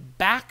will get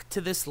back to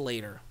this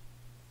later.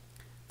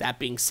 That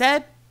being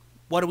said,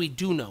 what do we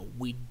do know?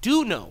 We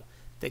do know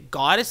that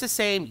God is the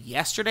same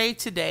yesterday,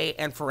 today,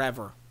 and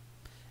forever.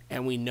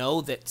 And we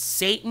know that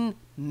Satan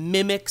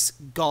mimics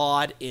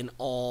God in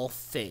all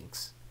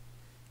things.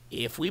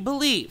 If we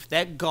believe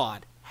that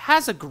God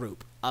has a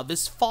group of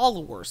his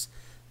followers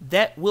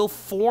that will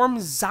form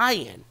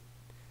Zion,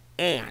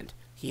 and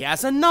he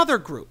has another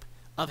group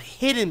of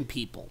hidden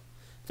people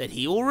that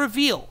he will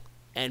reveal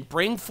and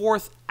bring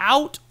forth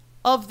out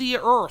of the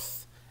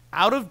earth,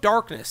 out of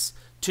darkness,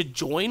 to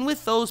join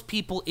with those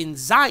people in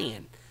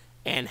Zion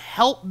and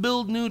help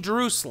build New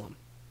Jerusalem,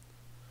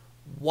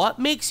 what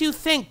makes you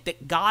think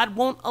that God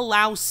won't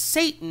allow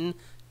Satan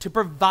to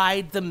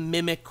provide the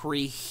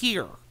mimicry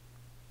here?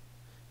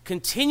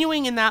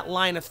 Continuing in that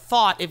line of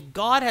thought, if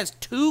God has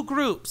two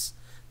groups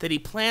that he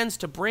plans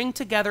to bring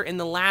together in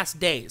the last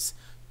days,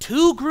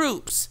 two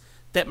groups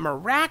that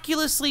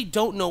miraculously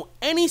don't know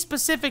any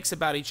specifics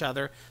about each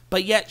other,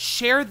 but yet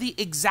share the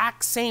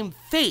exact same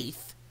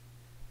faith,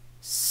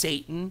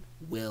 Satan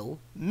will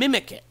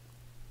mimic it.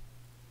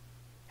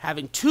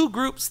 Having two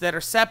groups that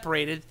are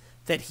separated,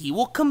 that he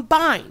will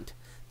combine,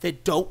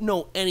 that don't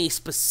know any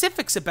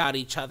specifics about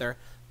each other,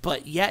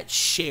 but yet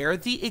share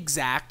the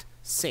exact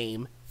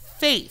same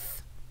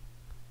faith.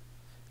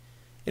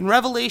 In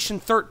Revelation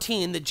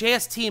 13, the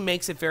JST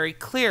makes it very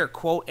clear,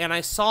 quote, "And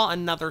I saw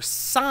another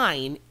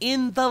sign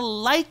in the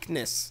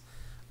likeness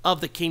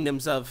of the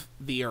kingdoms of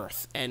the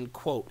earth," end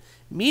quote.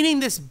 Meaning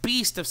this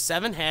beast of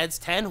 7 heads,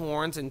 10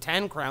 horns, and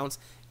 10 crowns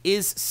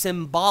is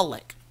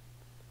symbolic.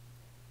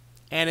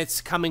 And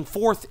its coming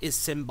forth is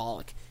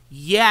symbolic.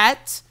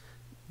 Yet,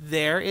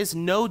 there is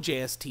no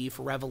JST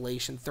for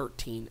Revelation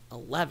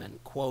 13:11,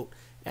 quote,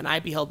 "And I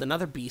beheld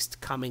another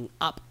beast coming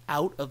up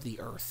out of the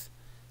earth,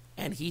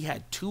 and he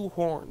had 2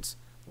 horns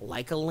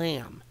like a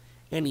lamb,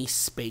 and he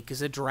spake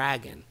as a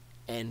dragon,"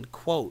 end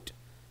quote.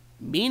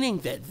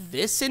 Meaning that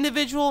this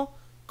individual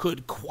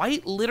could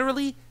quite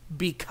literally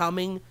be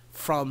coming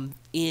from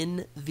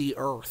in the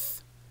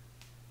earth.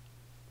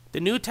 The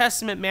New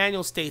Testament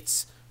manual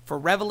states, for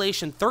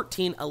Revelation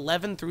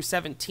 13:11 through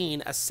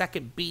 17, a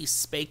second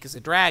beast spake as a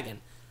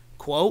dragon.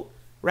 Quote,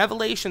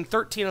 Revelation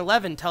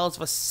 13:11 tells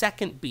of a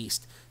second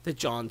beast that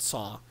John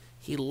saw.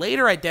 He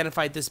later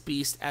identified this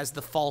beast as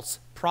the false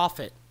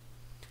prophet.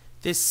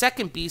 This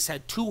second beast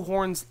had 2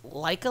 horns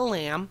like a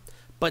lamb,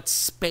 but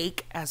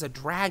spake as a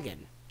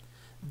dragon.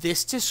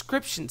 This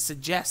description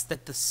suggests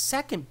that the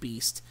second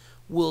beast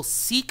will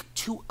seek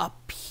to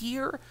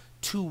appear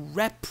to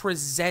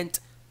represent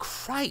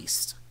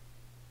Christ,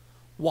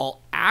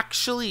 while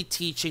actually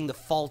teaching the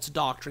false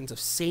doctrines of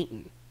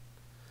Satan.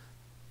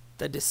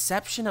 The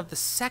deception of the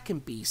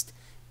second beast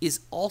is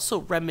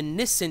also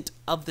reminiscent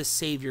of the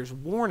Savior's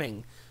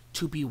warning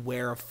to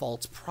beware of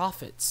false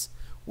prophets,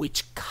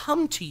 which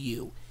come to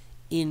you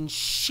in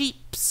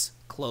sheep's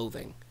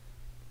clothing,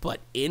 but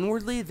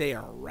inwardly they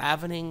are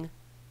ravening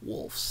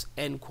wolves,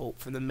 end quote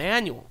from the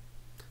manual.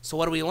 So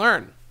what do we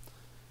learn?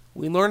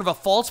 We learn of a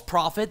false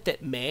prophet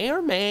that may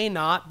or may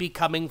not be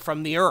coming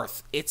from the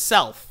earth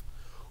itself,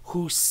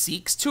 who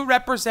seeks to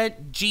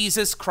represent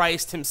Jesus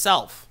Christ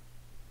himself.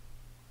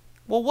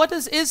 Well, what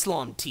does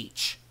Islam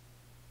teach?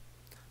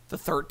 The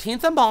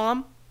 13th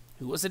Imam,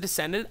 who was a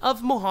descendant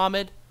of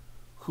Muhammad,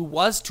 who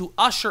was to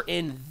usher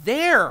in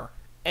their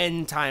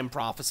end-time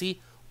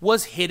prophecy,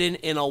 was hidden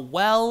in a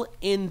well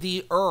in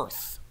the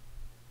earth.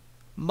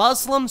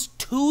 Muslims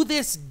to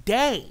this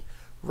day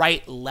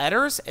write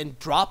letters and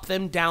drop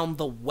them down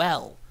the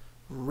well,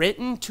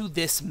 written to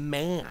this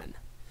man.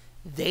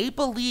 They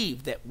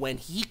believe that when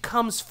he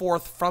comes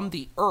forth from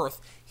the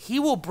earth, he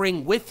will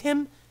bring with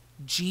him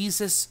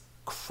Jesus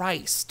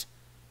Christ,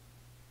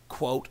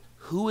 quote,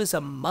 who is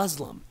a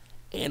Muslim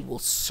and will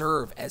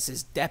serve as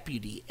his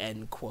deputy,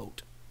 end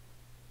quote.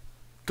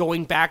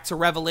 Going back to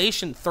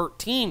Revelation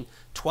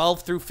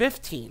 13:12 through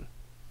 15.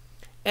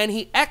 And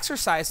he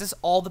exercises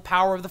all the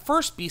power of the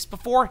first beast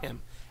before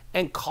him,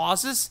 and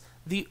causes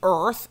the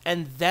earth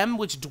and them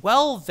which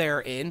dwell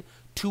therein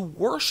to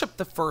worship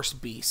the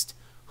first beast,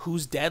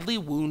 whose deadly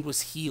wound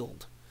was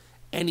healed.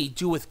 And he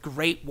doeth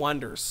great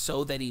wonders,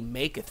 so that he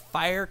maketh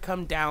fire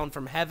come down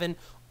from heaven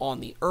on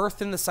the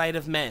earth in the sight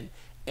of men,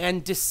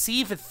 and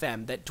deceiveth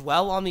them that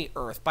dwell on the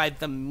earth by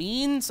the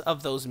means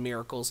of those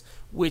miracles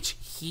which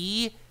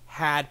he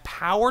had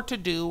power to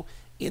do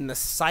in the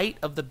sight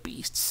of the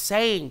beast,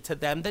 saying to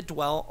them that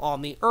dwell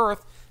on the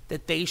earth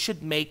that they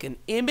should make an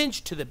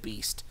image to the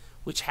beast,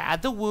 which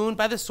had the wound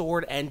by the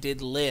sword and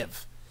did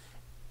live.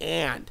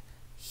 And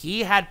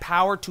he had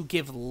power to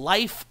give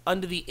life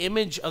unto the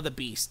image of the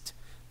beast,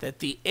 that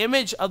the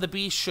image of the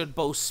beast should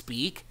both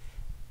speak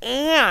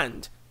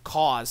and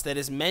cause that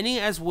as many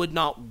as would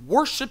not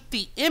worship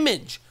the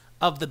image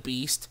of the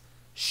beast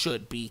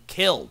should be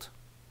killed.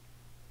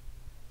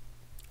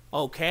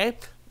 Okay,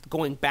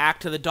 going back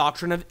to the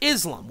doctrine of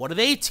Islam, what do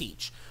they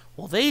teach?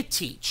 Well, they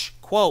teach,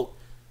 quote,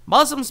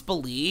 Muslims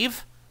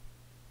believe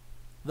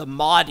the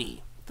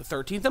Mahdi, the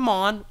 13th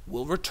Imam,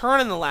 will return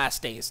in the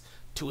last days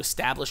to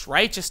establish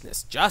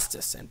righteousness,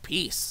 justice, and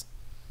peace.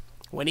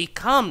 When he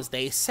comes,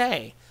 they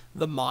say,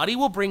 the Mahdi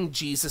will bring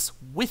Jesus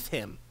with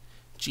him.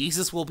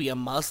 Jesus will be a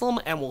Muslim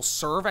and will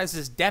serve as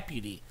his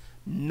deputy,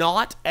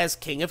 not as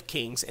King of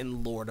Kings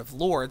and Lord of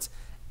Lords,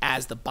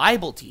 as the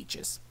Bible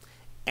teaches.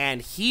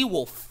 And he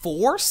will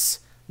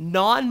force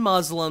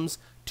non-Muslims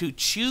to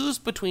choose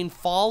between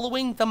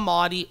following the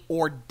Mahdi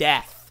or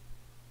death.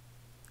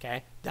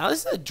 Okay? Now,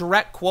 this is a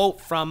direct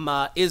quote from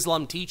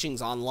Islam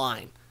Teachings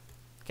Online.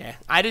 Okay?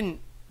 I didn't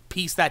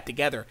piece that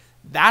together.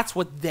 That's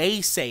what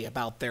they say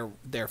about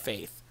their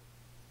faith.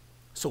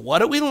 So what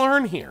do we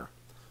learn here?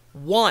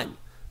 1,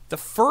 the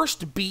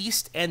first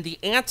beast and the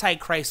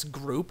Antichrist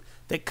group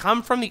that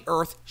come from the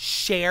earth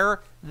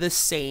share the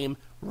same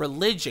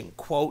religion.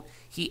 Quote,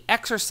 he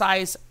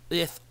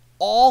exerciseth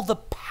all the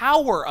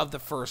power of the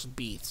first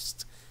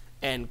beast.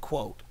 End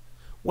quote.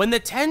 When the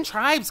 10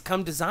 tribes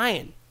come to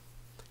Zion,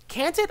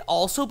 can't it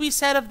also be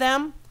said of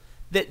them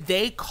that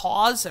they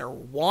cause or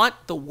want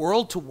the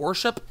world to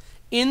worship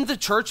in the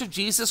Church of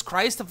Jesus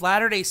Christ of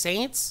Latter-day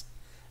Saints?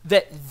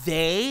 That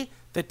they,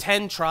 the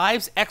 10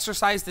 tribes,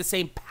 exercise the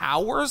same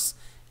powers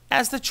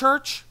as the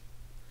church?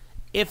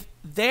 If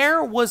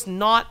there was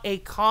not a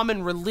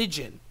common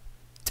religion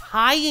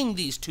tying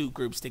these two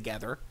groups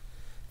together,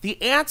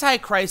 the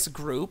Antichrist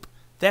group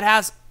that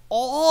has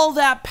all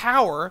that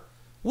power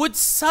would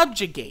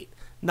subjugate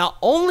not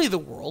only the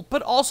world,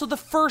 but also the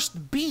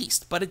first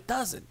beast, but it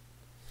doesn't,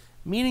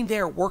 meaning they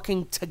are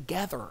working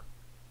together.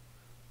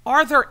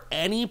 Are there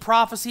any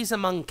prophecies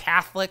among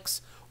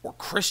Catholics or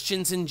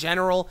Christians in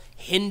general,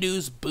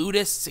 Hindus,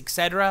 Buddhists,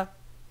 etc.,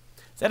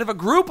 that if a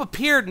group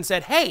appeared and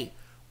said, hey,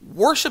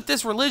 worship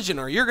this religion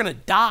or you're going to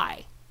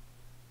die,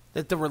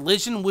 that the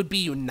religion would be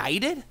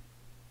united?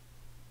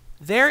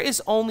 There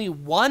is only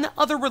one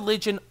other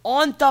religion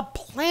on the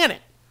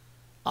planet,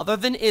 other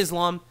than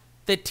Islam,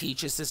 that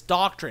teaches this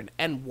doctrine.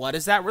 And what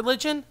is that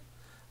religion?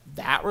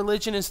 That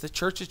religion is the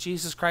Church of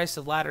Jesus Christ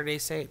of Latter-day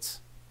Saints.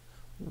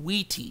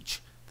 We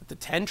teach that the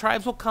 10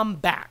 tribes will come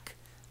back.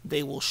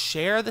 They will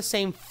share the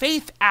same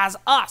faith as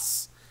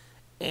us,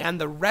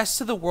 and the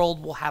rest of the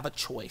world will have a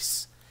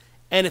choice.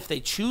 And if they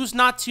choose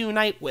not to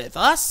unite with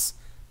us,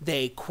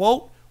 they,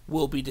 quote,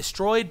 will be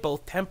destroyed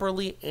both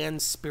temporally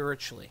and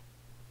spiritually.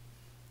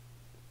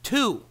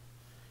 2,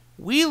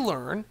 we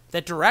learn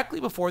that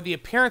directly before the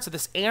appearance of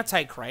this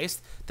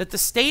Antichrist, that the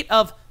state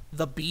of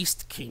the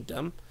beast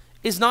kingdom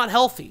is not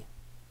healthy.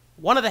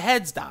 One of the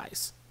heads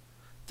dies.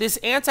 This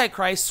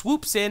Antichrist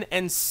swoops in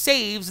and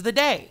saves the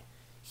day,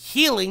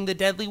 healing the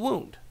deadly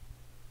wound.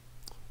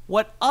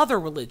 What other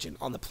religion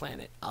on the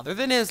planet, other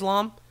than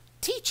Islam,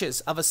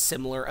 teaches of a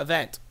similar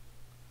event?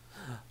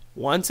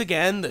 Once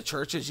again, the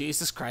Church of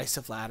Jesus Christ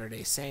of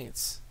Latter-day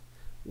Saints.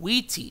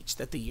 We teach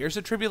that the years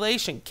of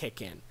tribulation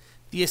kick in,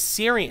 the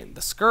Assyrian,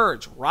 the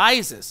scourge,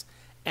 rises,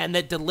 and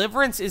that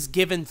deliverance is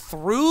given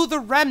through the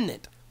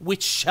remnant,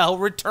 which shall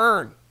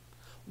return.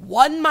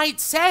 One might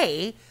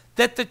say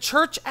that the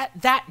church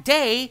at that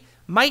day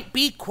might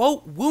be,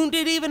 quote,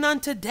 wounded even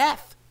unto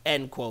death,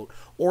 end quote.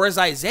 Or as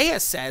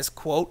Isaiah says,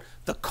 quote,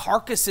 the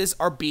carcasses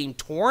are being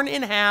torn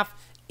in half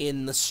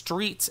in the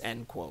streets,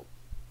 end quote.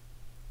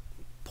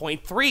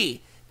 Point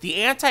 3,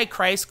 the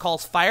Antichrist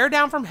calls fire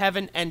down from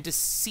heaven and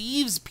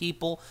deceives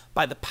people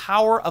by the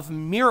power of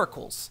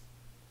miracles.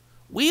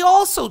 We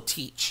also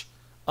teach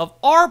of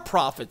our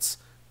prophets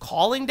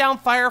calling down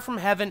fire from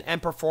heaven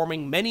and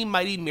performing many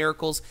mighty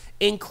miracles,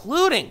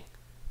 including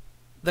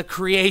the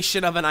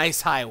creation of an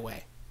ice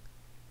highway.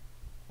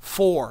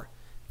 4,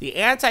 the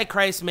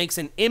Antichrist makes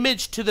an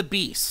image to the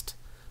beast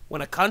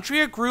when a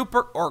country or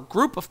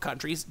group of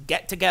countries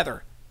get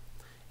together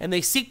and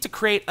they seek to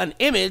create an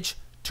image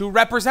to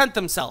represent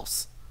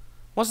themselves.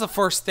 What's the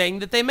first thing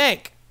that they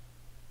make?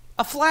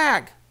 A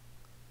flag.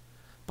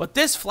 But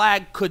this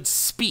flag could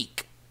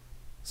speak.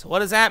 So what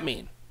does that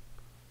mean?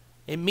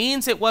 It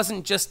means it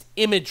wasn't just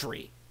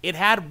imagery. It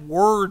had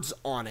words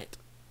on it.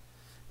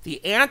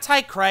 The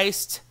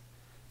Antichrist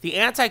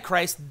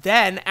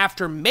then,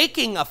 after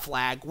making a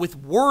flag with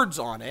words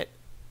on it,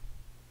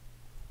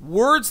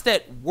 words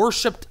that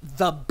worshipped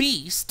the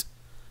beast,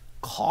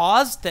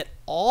 caused that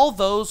all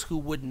those who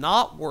would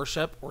not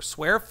worship or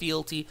swear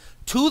fealty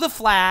to the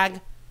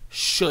flag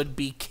should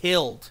be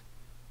killed.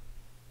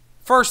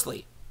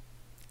 Firstly,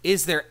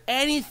 is there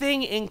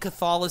anything in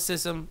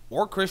Catholicism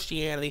or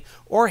Christianity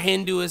or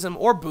Hinduism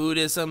or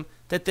Buddhism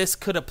that this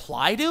could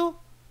apply to?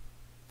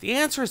 The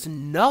answer is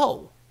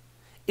no.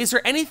 Is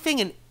there anything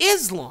in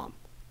Islam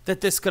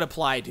that this could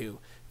apply to?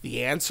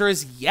 The answer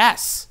is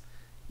yes.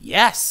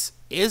 Yes,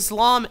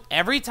 Islam,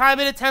 every time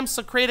it attempts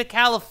to create a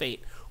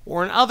caliphate,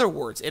 or in other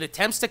words, it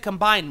attempts to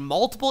combine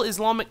multiple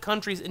Islamic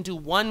countries into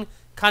one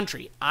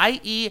country,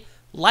 i.e.,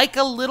 like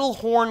a little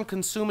horn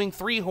consuming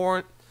 3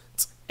 horns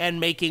and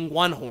making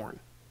 1 horn.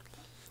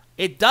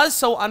 It does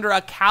so under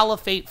a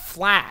caliphate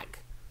flag.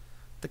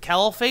 The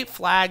caliphate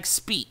flag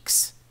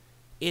speaks.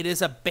 It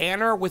is a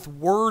banner with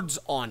words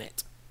on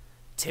it,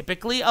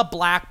 typically a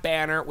black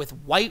banner with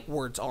white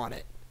words on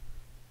it.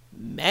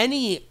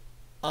 Many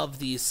of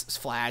these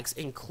flags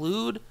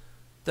include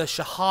the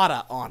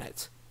Shahada on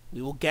it.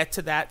 We will get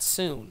to that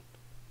soon.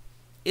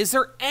 Is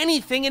there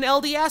anything in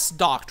LDS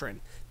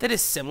doctrine that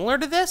is similar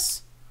to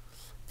this?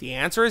 The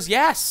answer is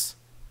yes.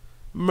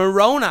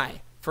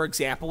 Moroni, for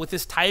example, with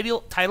his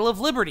title of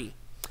liberty,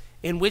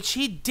 in which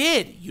he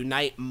did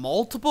unite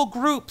multiple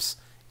groups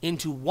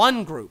into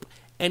one group,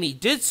 and he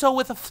did so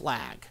with a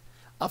flag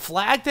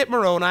that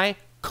Moroni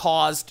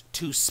caused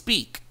to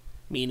speak,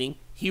 meaning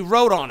he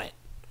wrote on it.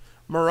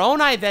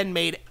 Moroni then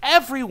made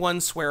everyone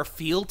swear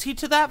fealty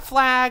to that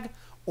flag,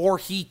 or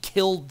he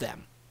killed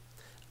them.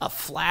 A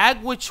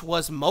flag which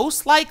was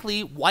most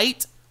likely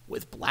white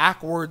with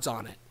black words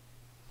on it.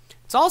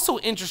 It's also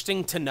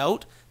interesting to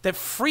note that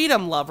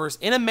freedom lovers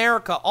in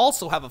America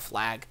also have a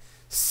flag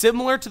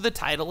similar to the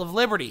title of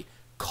liberty,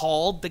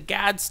 called the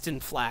Gadsden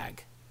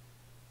flag.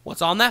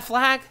 What's on that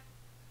flag?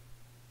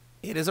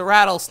 It is a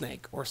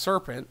rattlesnake or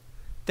serpent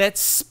that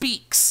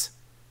speaks.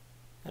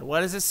 And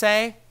what does it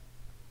say?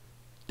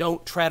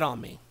 Don't tread on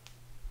me.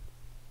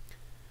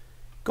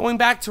 Going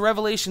back to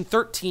Revelation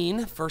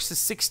 13, verses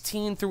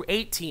 16 through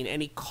 18,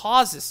 and he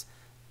causes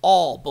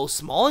all, both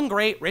small and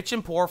great, rich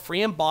and poor,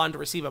 free and bond, to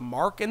receive a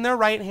mark in their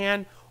right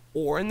hand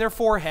or in their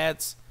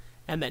foreheads,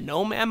 and that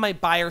no man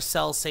might buy or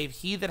sell save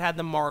he that had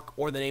the mark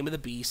or the name of the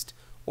beast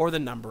or the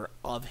number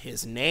of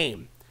his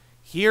name.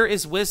 Here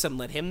is wisdom.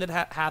 Let him that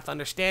hath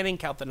understanding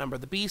count the number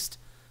of the beast,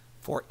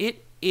 for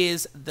it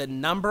is the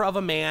number of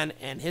a man,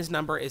 and his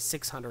number is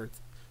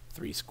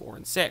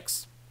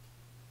 666.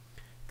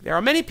 There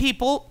are many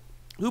people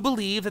who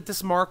believe that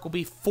this mark will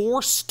be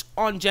forced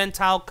on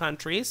Gentile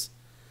countries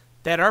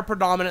that are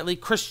predominantly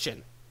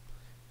Christian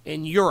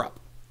in Europe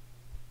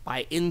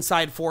by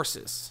inside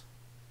forces,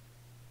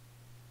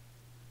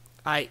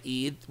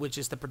 i.e., which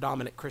is the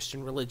predominant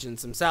Christian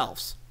religions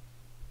themselves.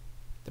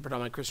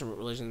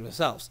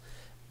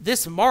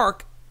 This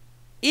mark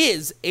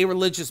is a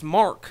religious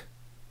mark.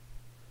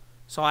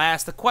 So I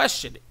ask the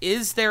question,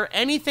 is there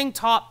anything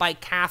taught by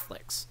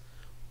Catholics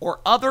or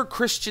other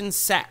Christian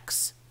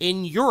sects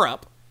in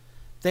Europe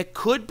that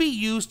could be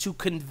used to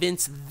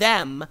convince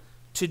them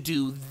to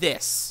do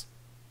this?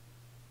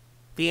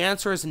 The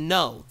answer is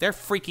no. They're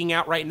freaking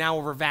out right now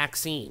over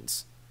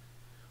vaccines,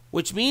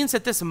 which means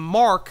that this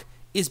mark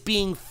is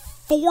being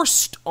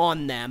forced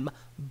on them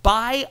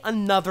by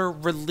another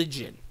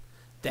religion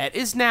that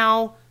is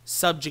now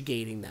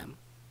subjugating them.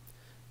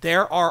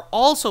 There are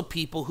also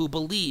people who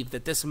believe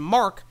that this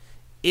mark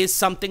is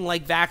something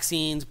like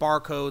vaccines,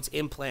 barcodes,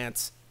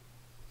 implants.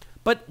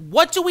 But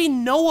what do we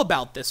know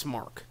about this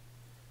mark?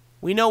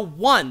 We know,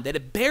 one, that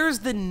it bears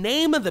the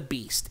name of the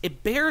beast.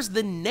 It bears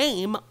the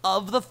name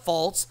of the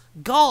false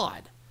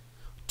god.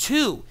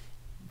 Two,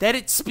 that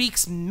it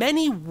speaks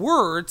many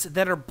words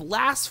that are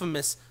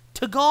blasphemous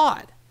to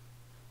God.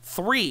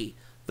 Three,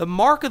 the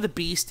mark of the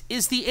beast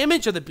is the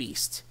image of the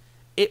beast.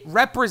 It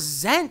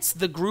represents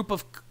the group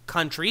of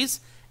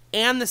countries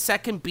and the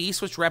second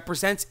beast, which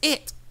represents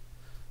it.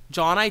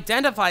 John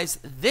identifies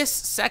this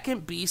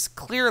second beast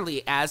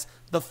clearly as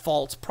the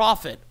false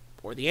prophet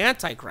or the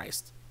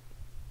Antichrist.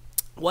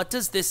 What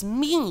does this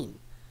mean?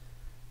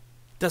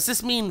 Does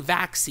this mean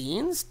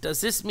vaccines?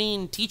 Does this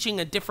mean teaching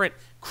a different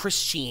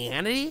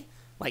Christianity,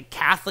 like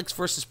Catholics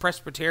versus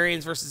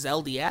Presbyterians versus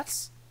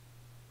LDS?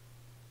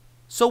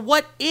 So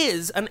what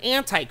is an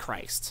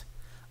Antichrist?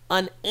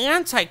 An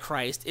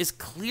Antichrist is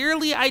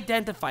clearly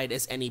identified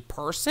as any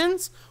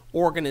persons,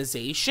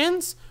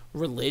 organizations,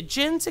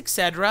 religions,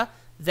 etc.,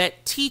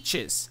 that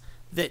teaches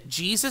that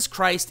Jesus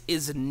Christ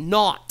is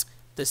not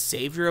the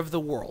Savior of the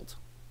world.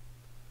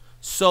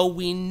 So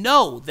we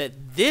know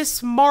that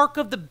this mark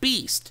of the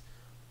beast,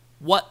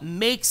 what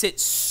makes it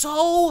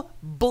so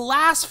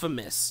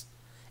blasphemous,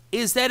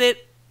 is that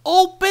it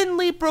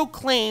openly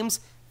proclaims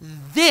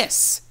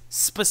this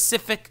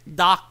specific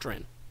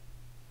doctrine.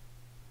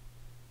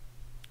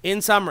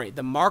 In summary,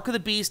 the mark of the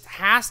beast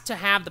has to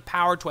have the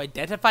power to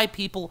identify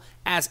people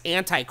as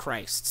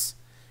antichrists.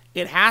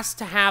 It has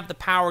to have the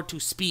power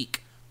to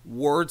speak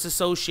words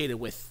associated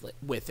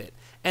with it.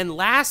 And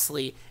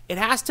lastly, it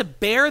has to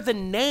bear the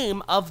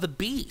name of the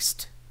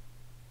beast.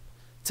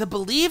 To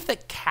believe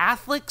that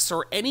Catholics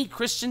or any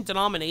Christian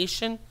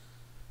denomination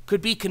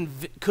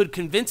could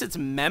convince its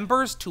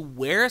members to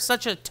wear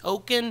such a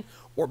token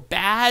or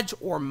badge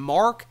or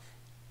mark,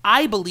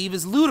 I believe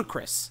is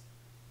ludicrous.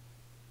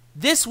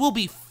 This will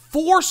be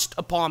forced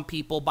upon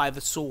people by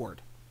the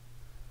sword.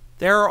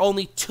 There are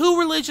only two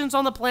religions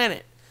on the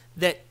planet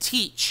that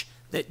teach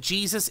that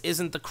Jesus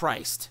isn't the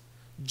Christ: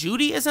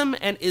 Judaism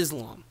and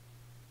Islam.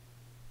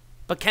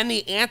 But can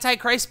the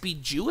Antichrist be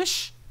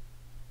Jewish?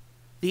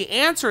 The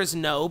answer is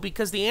no,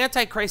 because the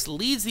Antichrist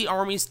leads the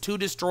armies to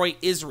destroy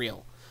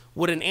Israel.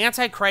 Would an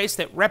Antichrist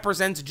that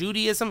represents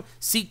Judaism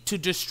seek to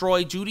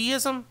destroy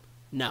Judaism?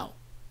 No.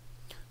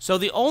 So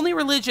the only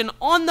religion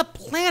on the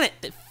planet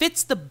that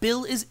fits the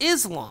bill is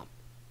Islam.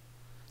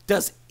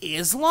 Does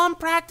Islam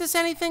practice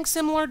anything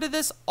similar to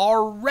this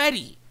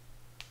already?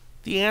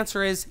 The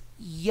answer is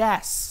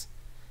yes.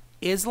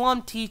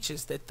 Islam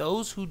teaches that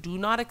those who do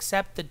not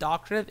accept the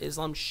doctrine of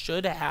Islam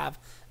should have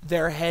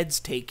their heads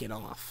taken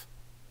off.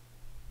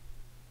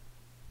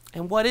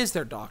 And what is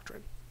their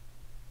doctrine?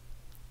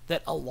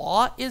 That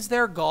Allah is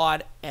their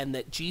God and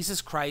that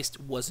Jesus Christ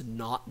was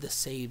not the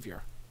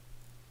Savior.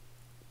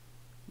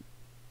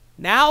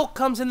 Now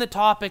comes in the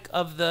topic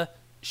of the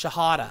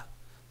Shahada.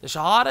 The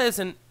Shahada is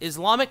an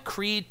Islamic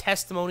creed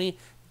testimony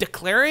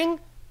declaring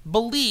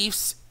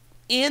beliefs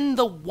in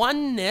the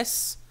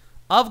oneness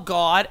of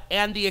God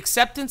and the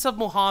acceptance of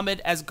Muhammad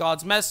as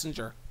God's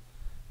messenger.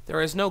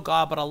 There is no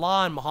God but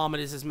Allah, and Muhammad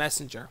is his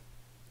messenger.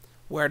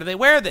 Where do they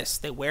wear this?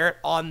 They wear it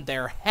on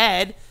their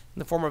head in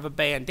the form of a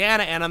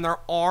bandana and on their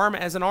arm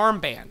as an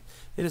armband.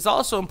 It is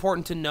also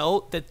important to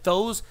note that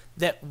those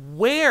that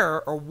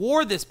wear or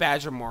wore this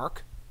badge or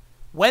mark,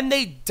 when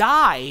they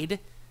died,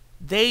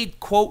 they,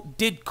 quote,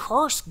 did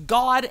curse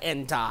God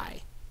and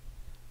die.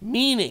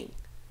 Meaning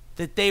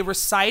that they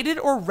recited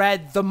or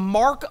read the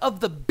mark of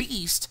the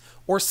beast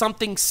or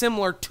something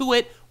similar to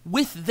it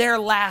with their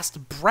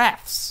last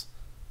breaths.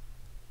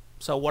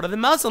 So what are the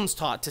Muslims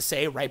taught to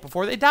say right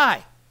before they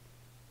die?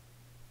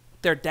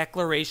 Their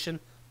declaration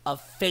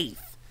of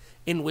faith,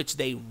 in which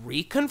they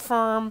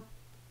reconfirm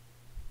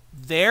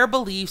their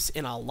beliefs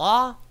in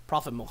Allah,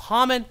 Prophet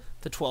Muhammad,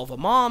 the 12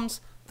 Imams,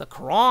 the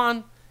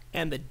Quran,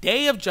 and the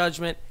Day of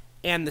Judgment,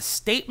 and the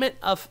statement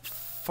of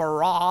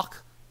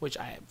Faraq, which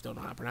I don't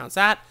know how to pronounce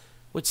that,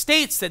 which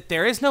states that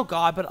there is no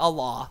God but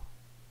Allah.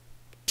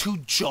 To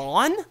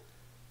John,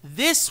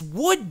 this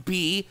would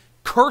be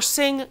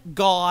cursing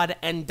God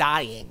and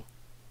dying.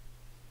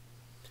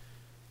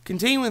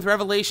 Continuing with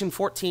Revelation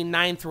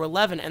 14:9 through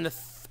 11,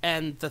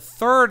 and the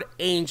third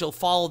angel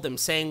followed them,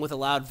 saying with a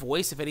loud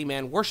voice, if any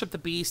man worship the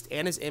beast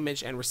and his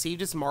image, and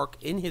received his mark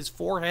in his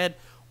forehead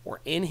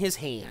or in his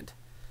hand,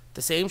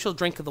 the same shall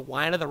drink of the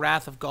wine of the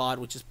wrath of God,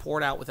 which is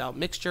poured out without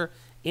mixture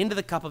into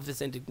the cup of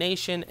his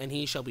indignation, and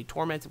he shall be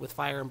tormented with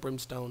fire and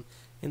brimstone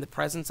in the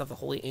presence of the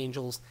holy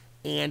angels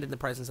and in the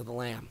presence of the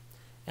Lamb.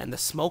 And the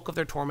smoke of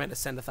their torment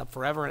ascendeth up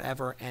forever and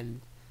ever,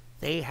 and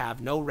they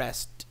have no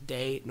rest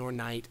day nor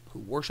night, who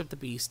worship the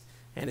beast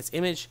and his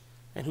image,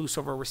 and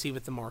whosoever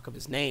receiveth the mark of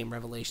his name.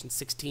 Revelation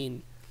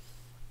 16.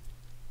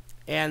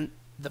 And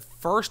the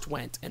first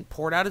went and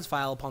poured out his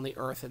vial upon the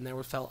earth, and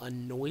there fell a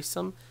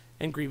noisome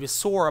and grievous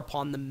sore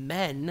upon the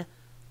men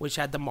which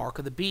had the mark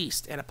of the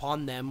beast, and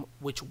upon them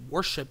which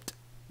worshipped,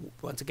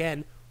 once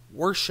again,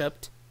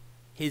 worshipped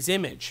his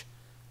image.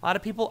 A lot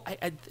of people,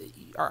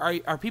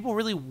 are people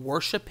really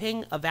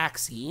worshiping a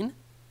vaccine?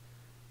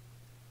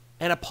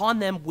 And upon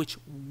them which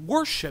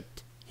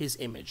worshipped his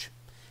image.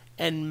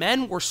 And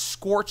men were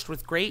scorched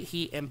with great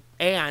heat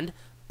and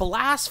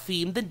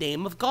blasphemed the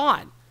name of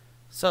God.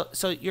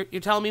 So you're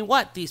telling me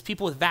what? These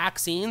people with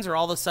vaccines are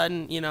all of a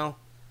sudden,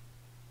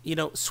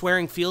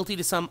 swearing fealty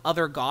to some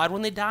other god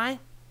when they die?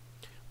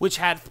 Which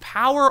had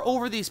power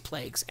over these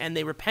plagues, and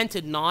they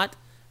repented not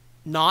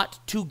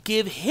to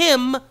give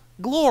him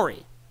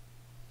glory.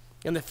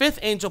 And the fifth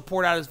angel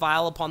poured out his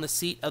vial upon the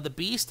seat of the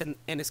beast, and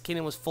his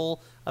kingdom was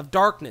full of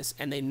darkness,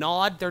 and they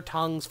gnawed their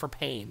tongues for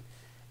pain,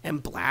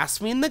 and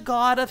blasphemed the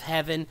God of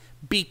heaven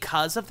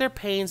because of their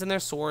pains and their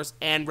sores,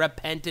 and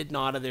repented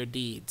not of their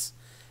deeds.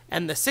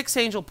 And the sixth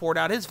angel poured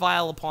out his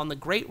vial upon the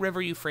great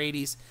river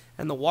Euphrates,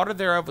 and the water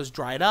thereof was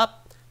dried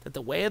up, that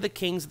the way of the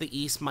kings of the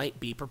east might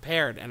be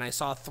prepared. And I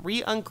saw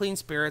 3 unclean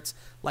spirits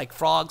like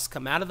frogs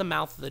come out of the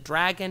mouth of the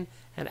dragon,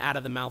 and out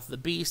of the mouth of the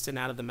beast, and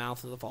out of the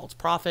mouth of the false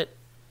prophet.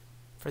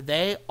 For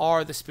they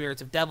are the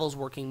spirits of devils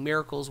working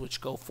miracles,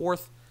 which go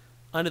forth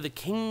unto the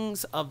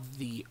kings of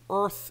the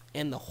earth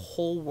and the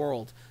whole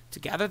world, to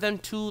gather them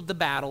to the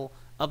battle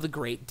of the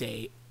great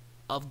day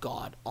of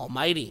God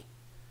Almighty.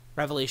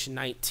 Revelation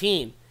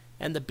 19.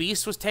 And the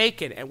beast was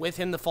taken, and with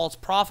him the false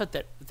prophet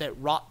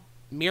that wrought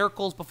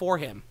miracles before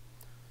him,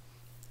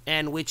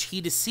 and which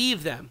he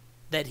deceived them,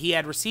 that he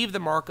had received the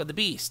mark of the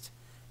beast,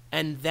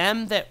 and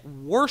them that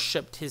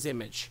worshipped his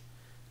image.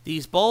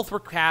 These both were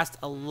cast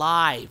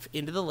alive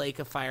into the lake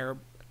of fire,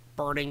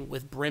 burning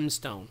with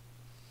brimstone.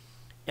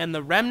 And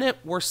the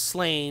remnant were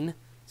slain.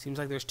 Seems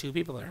like there's 2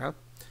 people there, huh?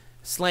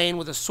 Slain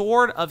with a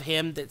sword of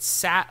him that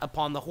sat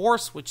upon the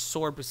horse, which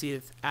sword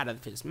proceedeth out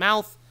of his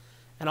mouth,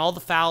 and all the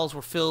fowls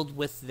were filled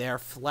with their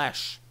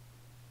flesh.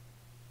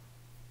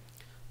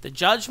 The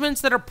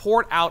judgments that are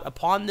poured out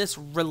upon this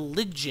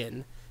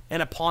religion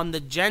and upon the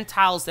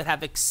Gentiles that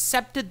have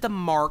accepted the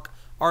mark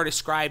are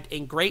described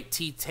in great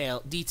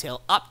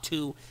detail up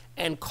to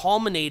and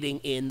culminating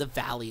in the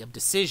Valley of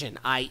Decision,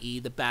 i.e.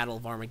 the Battle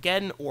of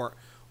Armageddon, or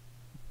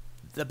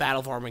the Battle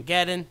of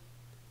Armageddon.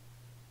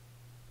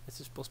 This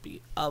is supposed to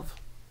be of.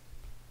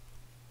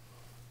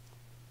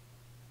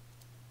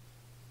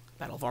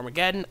 Battle of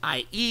Armageddon,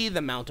 i.e.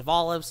 the Mount of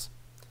Olives.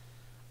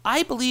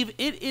 I believe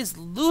it is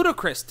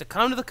ludicrous to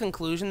come to the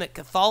conclusion that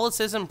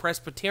Catholicism,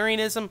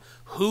 Presbyterianism,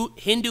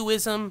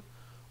 Hinduism,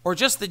 or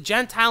just the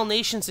Gentile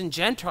nations in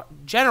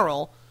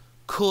general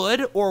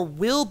could or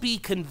will be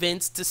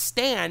convinced to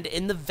stand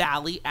in the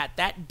valley at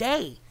that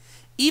day.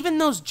 Even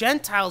those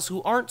Gentiles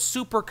who aren't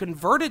super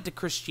converted to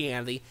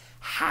Christianity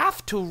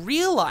have to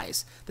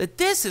realize that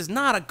this is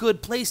not a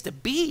good place to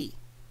be.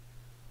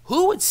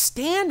 Who would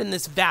stand in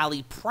this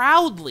valley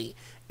proudly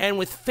and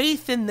with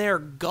faith in their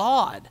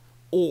God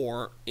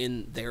or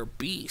in their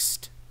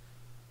beast?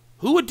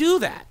 Who would do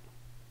that?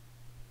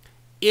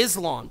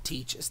 Islam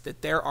teaches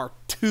that there are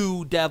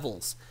 2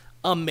 devils,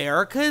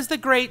 America is the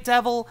great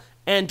devil,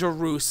 and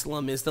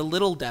Jerusalem is the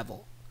little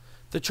devil.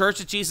 The Church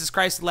of Jesus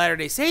Christ of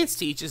Latter-day Saints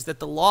teaches that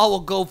the law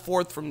will go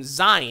forth from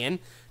Zion,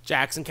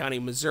 Jackson County,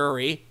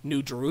 Missouri,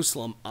 New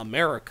Jerusalem,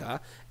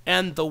 America,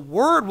 and the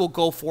word will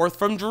go forth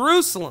from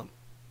Jerusalem.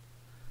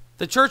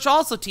 The church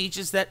also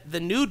teaches that the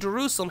New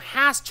Jerusalem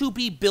has to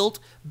be built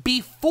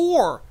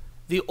before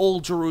the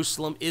Old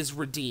Jerusalem is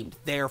redeemed.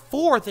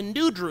 Therefore, the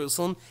New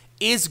Jerusalem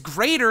is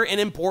greater in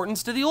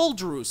importance to the Old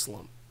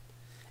Jerusalem.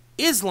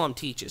 Islam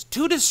teaches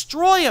to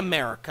destroy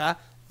America,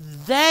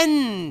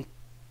 then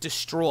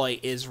destroy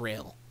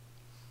Israel.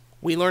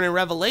 We learn in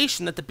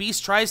Revelation that the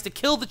beast tries to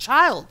kill the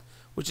child,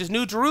 which is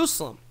New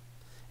Jerusalem.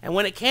 And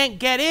when it can't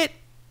get it,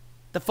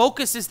 the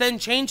focus is then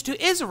changed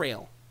to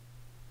Israel.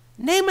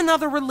 Name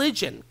another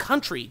religion,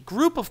 country,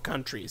 group of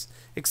countries,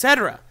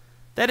 etc.,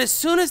 that as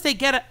soon as they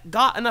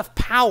got enough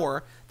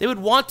power, they would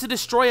want to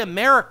destroy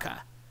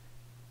America.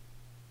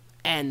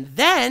 And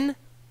then,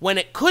 when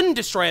it couldn't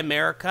destroy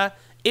America,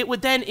 it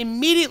would then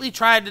immediately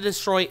try to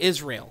destroy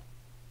Israel.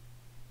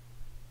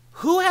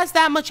 Who has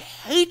that much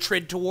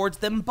hatred towards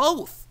them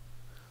both?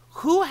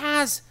 Who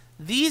has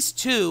these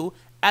two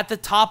at the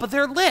top of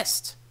their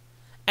list?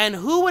 And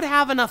who would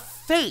have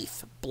enough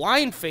faith,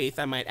 blind faith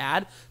I might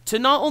add, to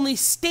not only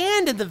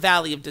stand in the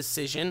valley of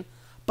decision,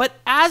 but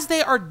as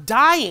they are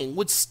dying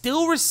would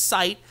still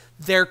recite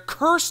their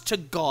curse to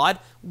God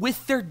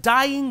with their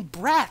dying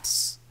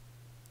breaths?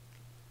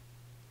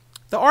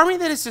 The army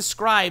that is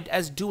described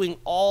as doing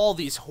all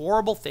these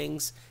horrible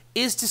things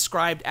is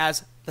described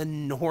as the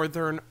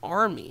Northern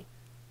Army.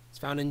 It's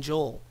found in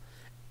Joel.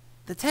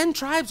 The 10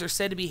 tribes are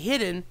said to be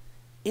hidden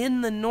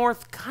in the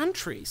north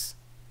countries.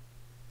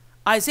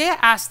 Isaiah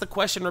asks the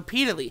question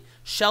repeatedly,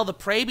 shall the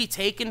prey be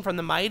taken from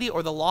the mighty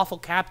or the lawful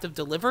captive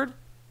delivered?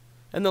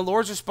 And the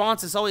Lord's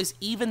response is always,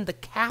 even the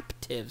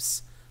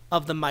captives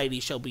of the mighty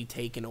shall be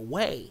taken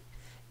away,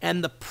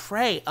 and the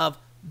prey of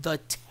the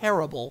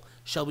terrible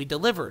shall be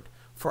delivered.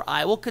 For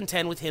I will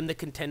contend with him that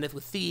contendeth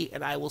with thee,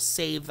 and I will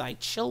save thy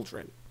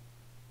children.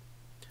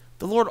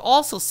 The Lord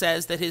also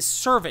says that his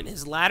servant,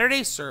 his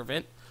latter-day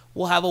servant,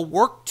 will have a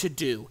work to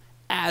do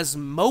as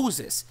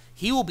Moses.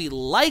 He will be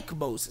like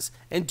Moses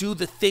and do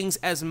the things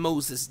as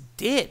Moses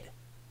did.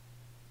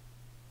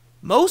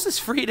 Moses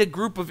freed a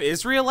group of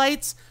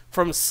Israelites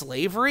from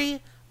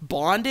slavery,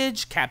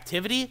 bondage,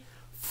 captivity,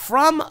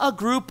 from a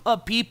group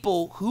of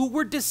people who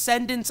were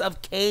descendants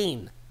of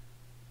Cain.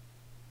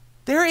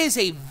 There is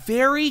a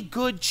very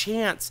good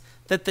chance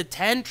that the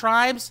 10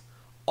 tribes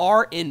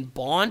are in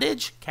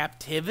bondage,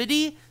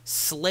 captivity,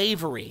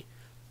 slavery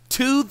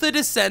to the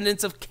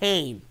descendants of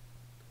Cain.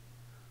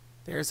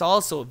 There's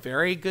also a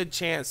very good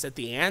chance that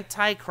the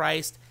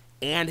Antichrist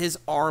and his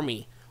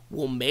army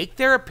will make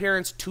their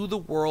appearance to the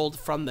world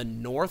from the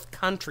north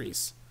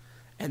countries.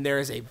 And there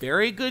is a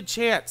very good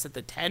chance that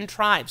the 10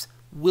 tribes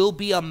will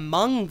be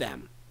among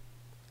them.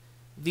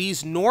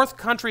 These north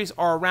countries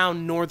are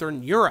around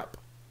northern Europe.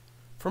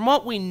 From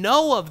what we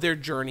know of their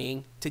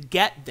journeying to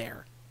get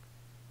there,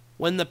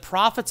 when the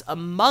prophets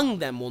among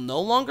them will no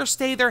longer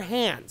stay their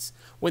hands,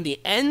 when the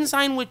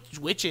ensign,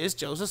 which is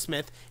Joseph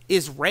Smith,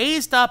 is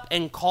raised up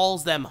and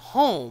calls them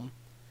home,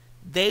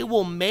 they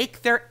will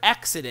make their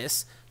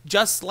exodus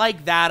just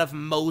like that of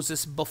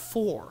Moses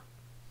before.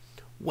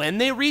 When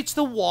they reach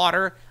the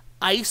water,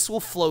 ice will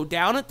flow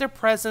down at their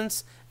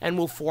presence and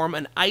will form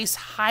an ice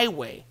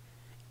highway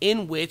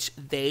in which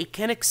they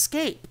can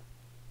escape.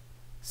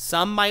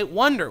 Some might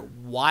wonder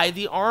why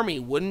the army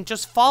wouldn't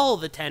just follow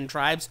the 10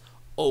 tribes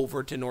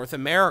over to North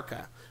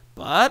America.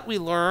 But we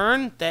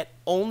learn that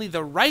only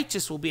the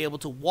righteous will be able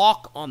to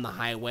walk on the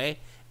highway,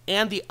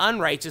 and the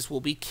unrighteous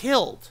will be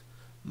killed.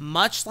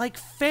 Much like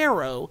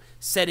Pharaoh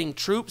setting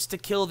troops to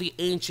kill the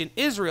ancient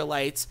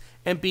Israelites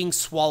and being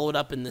swallowed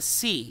up in the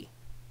sea.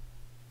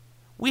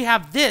 We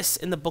have this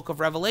in the book of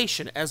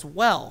Revelation as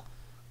well.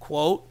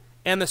 Quote,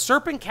 and the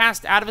serpent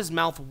cast out of his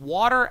mouth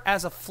water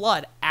as a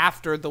flood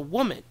after the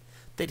woman,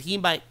 that he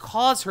might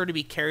cause her to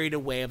be carried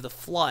away of the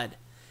flood.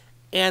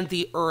 And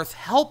the earth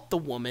helped the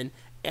woman,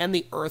 and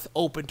the earth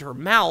opened her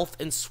mouth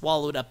and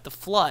swallowed up the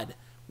flood,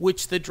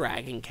 which the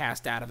dragon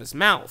cast out of his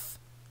mouth.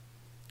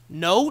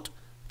 Note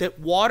that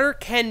water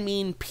can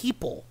mean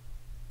people.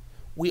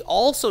 We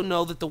also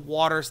know that the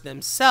waters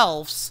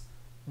themselves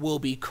will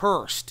be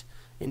cursed.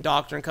 In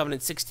Doctrine and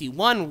Covenants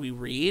 61 we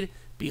read,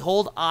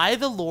 behold, I,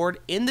 the Lord,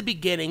 in the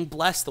beginning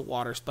blessed the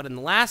waters, but in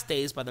the last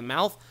days by the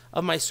mouth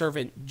of my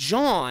servant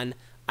John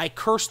I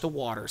curse the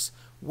waters.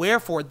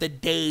 Wherefore the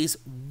days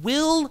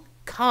will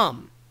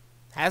come,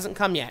 hasn't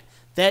come yet,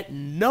 that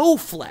no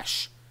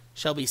flesh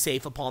shall be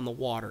safe upon the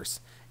waters.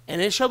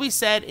 And it shall be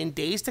said in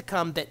days to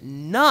come that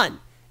none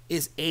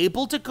is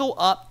able to go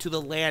up to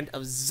the land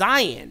of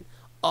Zion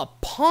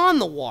upon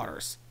the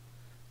waters,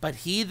 but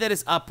he that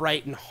is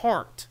upright in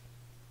heart.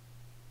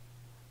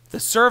 The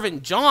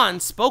servant John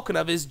spoken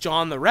of is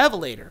John the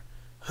Revelator,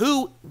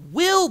 who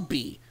will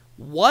be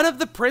one of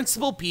the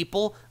principal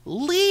people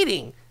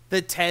leading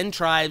the 10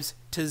 tribes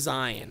to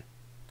Zion.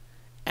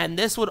 And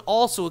this would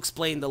also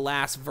explain the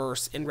last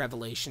verse in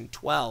Revelation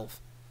 12.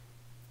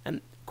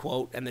 And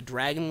quote, "And the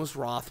dragon was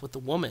wroth with the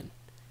woman,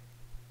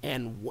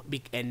 and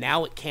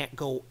now it can't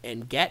go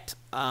and get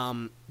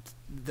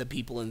the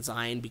people in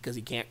Zion because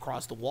he can't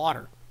cross the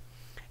water,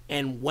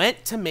 and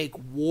went to make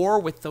war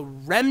with the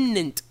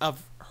remnant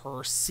of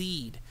her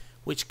seed,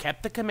 which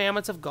kept the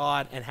commandments of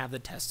God and have the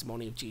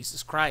testimony of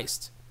Jesus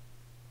Christ."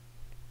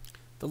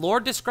 The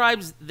Lord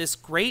describes this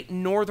great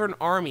northern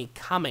army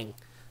coming,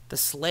 the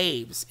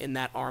slaves in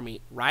that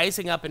army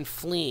rising up and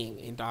fleeing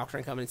in Doctrine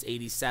and Covenants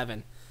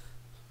 87.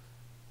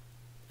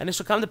 "And it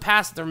shall come to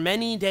pass that there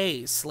many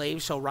days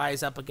slaves shall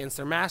rise up against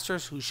their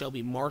masters, who shall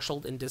be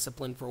marshaled and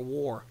disciplined for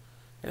war.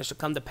 And it shall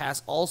come to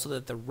pass also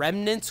that the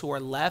remnants who are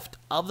left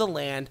of the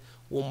land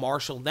will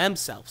marshal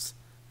themselves,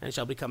 and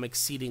shall become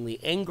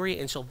exceedingly angry,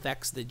 and shall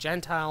vex the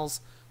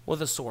Gentiles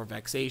with a sore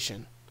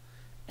vexation.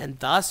 And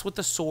thus with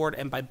the sword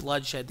and by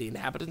bloodshed the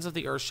inhabitants of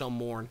the earth shall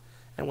mourn,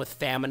 and with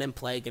famine and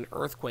plague and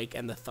earthquake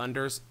and the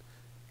thunders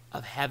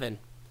of heaven.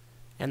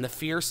 And the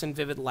fierce and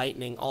vivid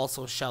lightning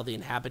also shall the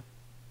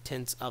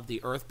inhabitants of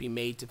the earth be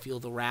made to feel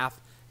the wrath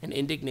and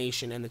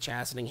indignation and the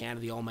chastening hand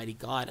of the Almighty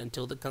God,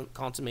 until the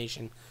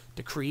consummation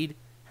decreed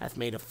hath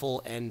made a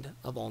full end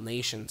of all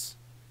nations.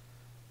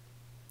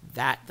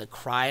 That the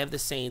cry of the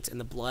saints and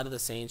the blood of the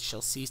saints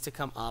shall cease to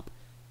come up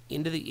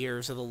into the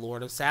ears of the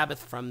Lord of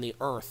Sabaoth from the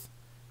earth,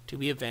 to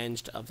be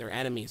avenged of their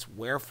enemies.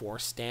 Wherefore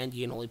stand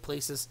ye in holy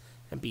places,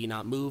 and be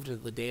not moved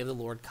until the day of the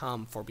Lord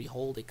come. For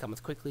behold, it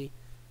cometh quickly,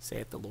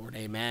 saith the Lord.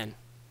 Amen."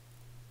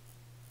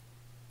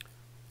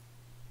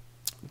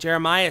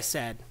 Jeremiah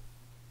said,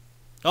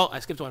 I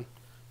skipped one.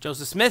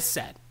 Joseph Smith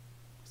said,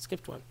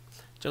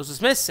 Joseph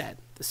Smith said,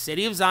 "The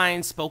city of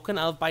Zion spoken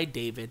of by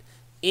David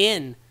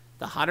in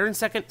the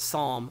 102nd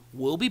Psalm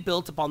will be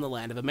built upon the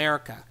land of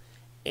America,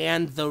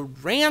 and the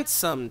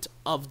ransomed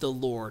of the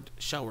Lord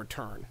shall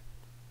return."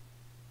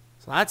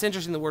 So that's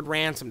interesting, the word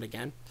ransomed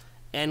again.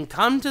 "And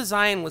come to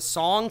Zion with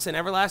songs and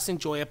everlasting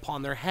joy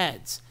upon their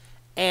heads.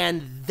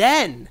 And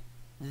then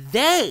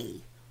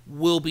they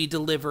will be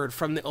delivered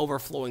from the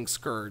overflowing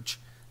scourge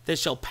that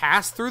shall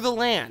pass through the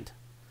land.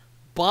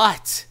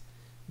 But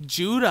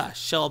Judah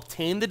shall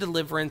obtain the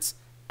deliverance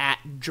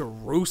at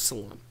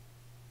Jerusalem."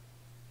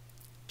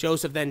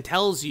 Joseph then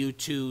tells you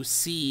to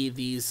see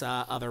these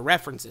other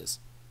references.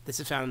 This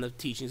is found in the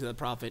Teachings of the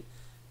Prophet,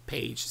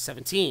 page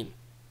 17.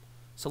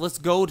 So let's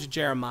go to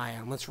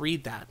Jeremiah and let's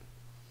read that.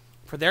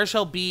 "For there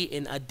shall be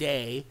in a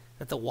day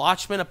that the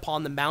watchmen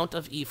upon the mount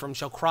of Ephraim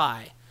shall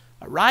cry,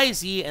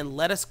 Arise ye, and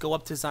let us go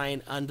up to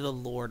Zion unto the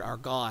Lord our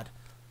God."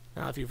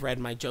 Now, if you've read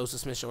my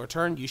Joseph Smith Shall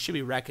Return, you should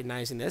be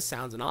recognizing this.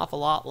 Sounds an awful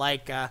lot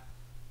like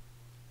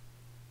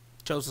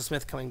Joseph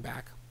Smith coming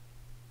back.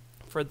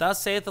 "For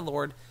thus saith the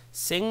Lord,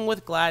 Sing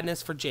with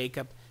gladness for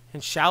Jacob,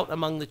 and shout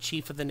among the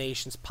chief of the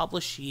nations.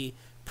 Publish ye,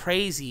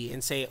 praise ye,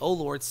 and say, O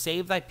Lord,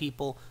 save thy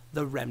people,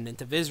 the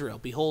remnant of Israel.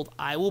 Behold,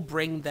 I will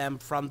bring them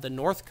from the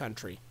north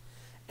country,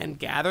 and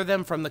gather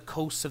them from the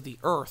coasts of the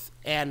earth,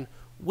 and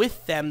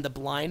with them the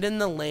blind and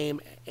the lame,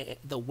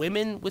 the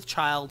women with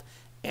child,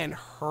 and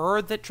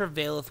her that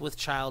travaileth with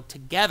child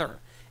together.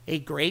 A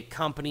great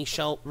company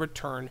shall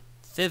return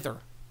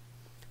thither.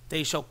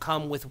 They shall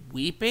come with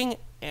weeping,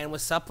 and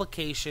with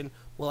supplication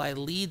will I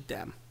lead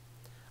them.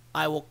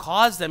 I will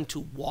cause them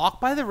to walk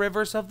by the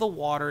rivers of the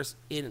waters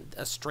in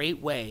a straight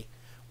way,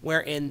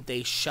 wherein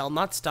they shall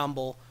not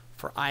stumble,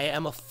 for I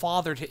am a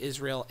father to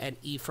Israel, and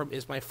Ephraim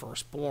is my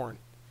firstborn.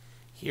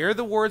 Hear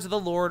the words of the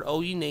Lord,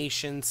 O ye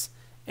nations,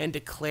 and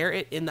declare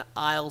it in the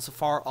isles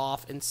afar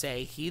off, and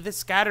say, He that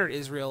scattered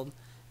Israel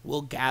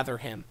will gather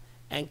him,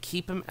 and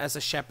keep him as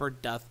a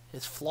shepherd doth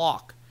his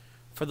flock.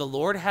 For the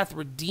Lord hath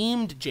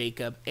redeemed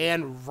Jacob,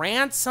 and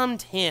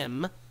ransomed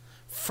him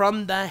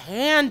from the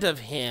hand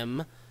of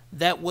him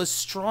that was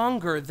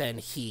stronger than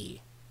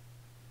he.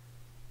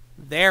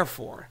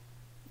 Therefore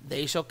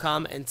they shall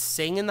come and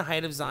sing in the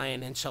height of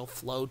Zion, and shall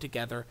flow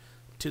together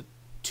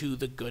to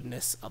the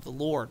goodness of the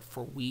Lord,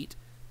 for wheat,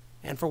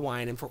 and for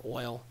wine, and for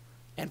oil,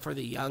 and for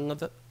the young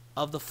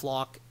of the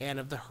flock and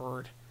of the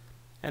herd.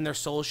 And their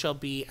soul shall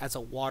be as a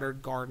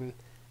watered garden,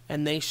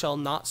 and they shall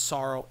not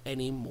sorrow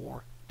any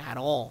more at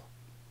all."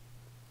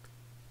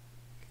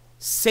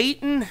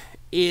 Satan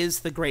is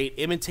the great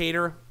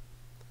imitator.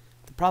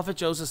 The prophet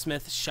Joseph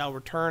Smith shall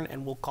return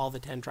and will call the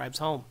 10 tribes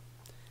home.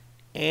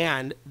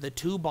 And the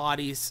two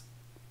bodies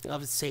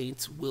of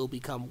saints will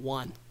become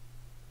one.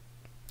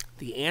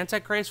 The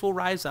Antichrist will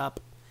rise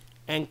up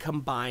and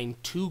combine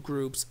two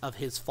groups of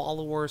his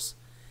followers,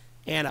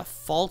 and a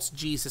false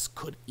Jesus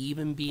could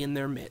even be in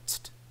their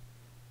midst.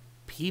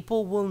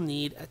 People will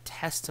need a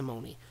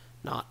testimony,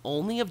 not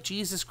only of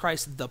Jesus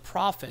Christ the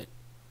prophet,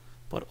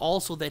 but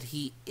also that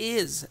he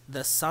is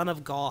the Son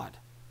of God,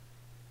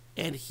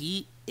 and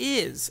he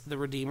is the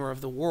Redeemer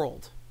of the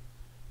world.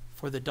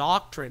 For the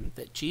doctrine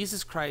that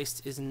Jesus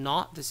Christ is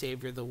not the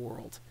Savior of the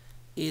world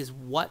is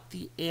what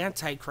the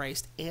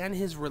Antichrist and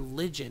his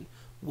religion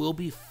will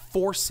be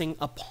forcing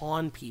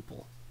upon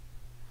people.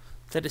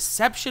 The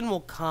deception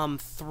will come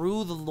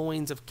through the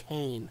loins of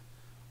Cain,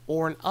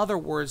 or in other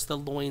words, the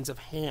loins of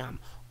Ham,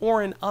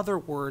 or in other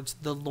words,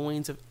 the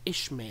loins of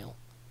Ishmael.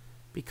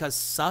 because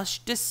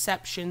such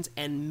deceptions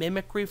and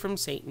mimicry from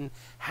Satan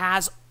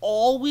has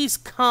always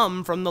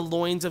come from the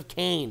loins of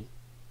Cain.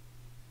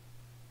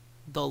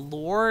 The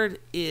Lord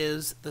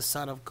is the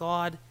Son of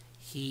God.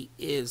 He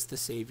is the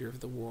Savior of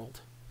the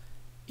world.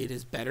 It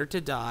is better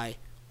to die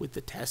with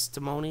the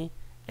testimony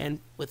and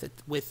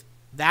with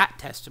that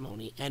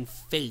testimony and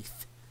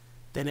faith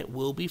than it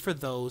will be for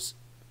those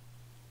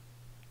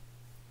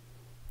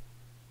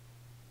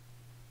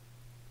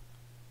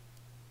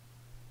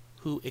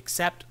who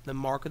accept the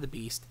mark of the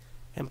beast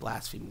and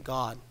blaspheme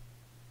God.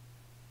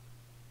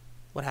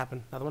 What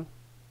happened? Another one?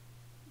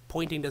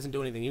 Pointing doesn't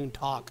do anything. You can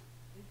talk.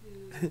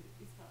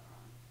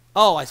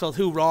 Oh, I spelled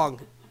who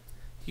wrong.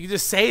 You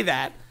just say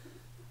that.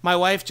 My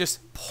wife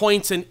just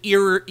points an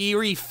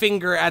eerie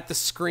finger at the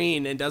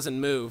screen and doesn't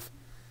move.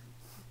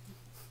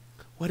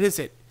 What is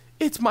it?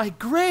 It's my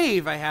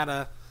grave. I had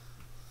a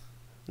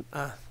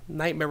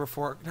Nightmare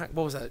Before.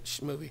 What was that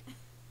movie?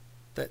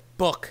 That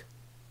book.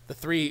 The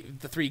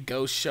three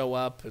ghosts show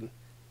up and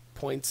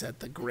points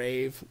at the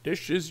grave.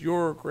 This is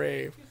your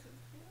grave.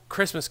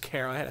 Christmas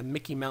Carol. I had a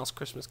Mickey Mouse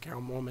Christmas Carol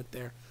moment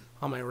there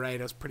on my right.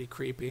 It was pretty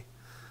creepy.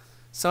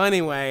 So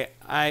anyway,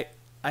 I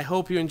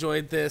hope you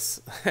enjoyed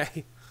this.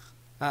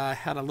 I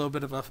had a little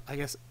bit of a, I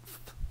guess,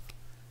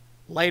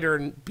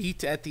 lighter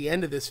beat at the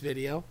end of this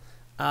video.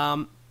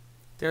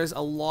 There's a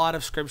lot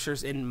of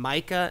scriptures in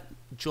Micah,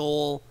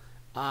 Joel,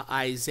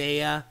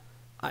 Isaiah,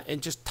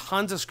 and just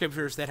tons of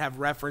scriptures that have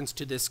reference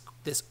to this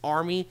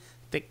army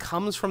that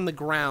comes from the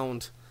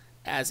ground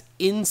as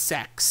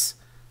insects.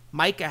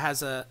 Micah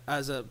has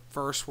a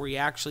verse where he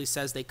actually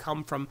says they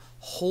come from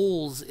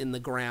holes in the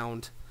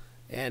ground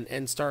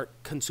and start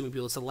consuming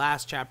people. It's the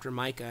last chapter of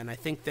Micah, and I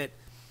think that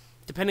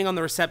depending on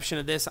the reception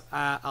of this,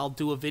 I'll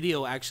do a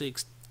video actually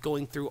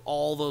going through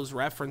all those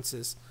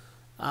references.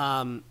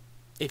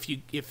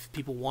 If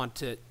people want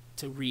to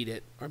read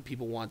it or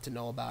people want to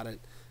know about it.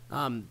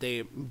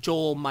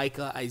 Joel,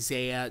 Micah,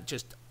 Isaiah,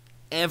 just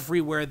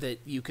everywhere that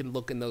you can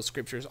look in those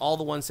scriptures, all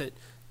the ones that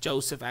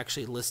Joseph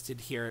actually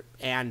listed here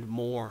and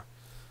more.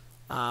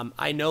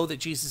 I know that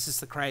Jesus is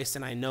the Christ,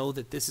 and I know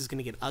that this is going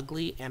to get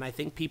ugly, and I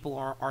think people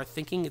are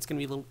thinking it's going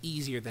to be a little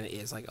easier than it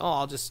is. Like, oh,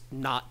 I'll just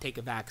not take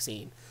a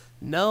vaccine.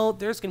 No,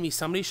 there's going to be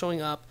somebody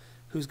showing up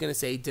who's going to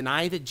say,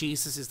 deny that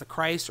Jesus is the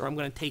Christ, or I'm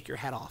going to take your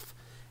head off.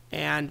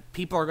 And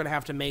people are going to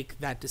have to make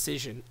that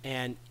decision,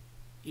 and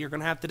you're going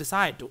to have to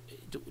decide,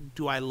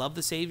 do I love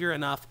the Savior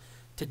enough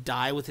to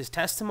die with his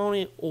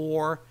testimony,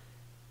 or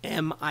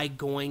am I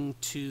going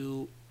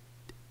to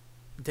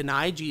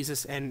deny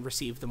Jesus and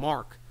receive the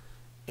mark?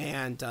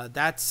 And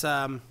that's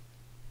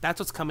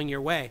what's coming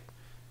your way.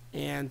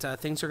 And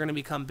things are going to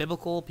become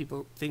biblical.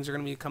 Things are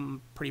going to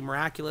become pretty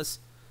miraculous.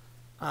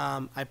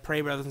 I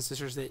pray, brothers and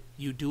sisters, that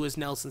you do as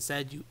Nelson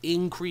said, you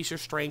increase your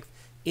strength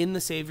in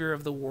the Savior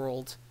of the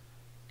world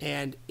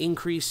and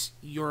increase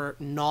your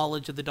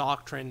knowledge of the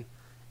doctrine,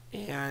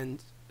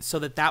 and so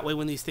that way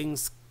when these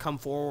things come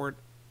forward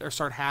or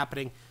start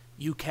happening,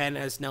 you can,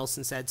 as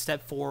Nelson said,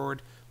 step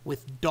forward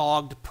with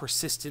dogged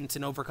persistence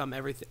and overcome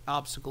every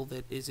obstacle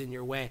that is in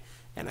your way.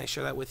 And I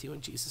share that with you in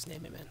Jesus'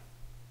 name, amen.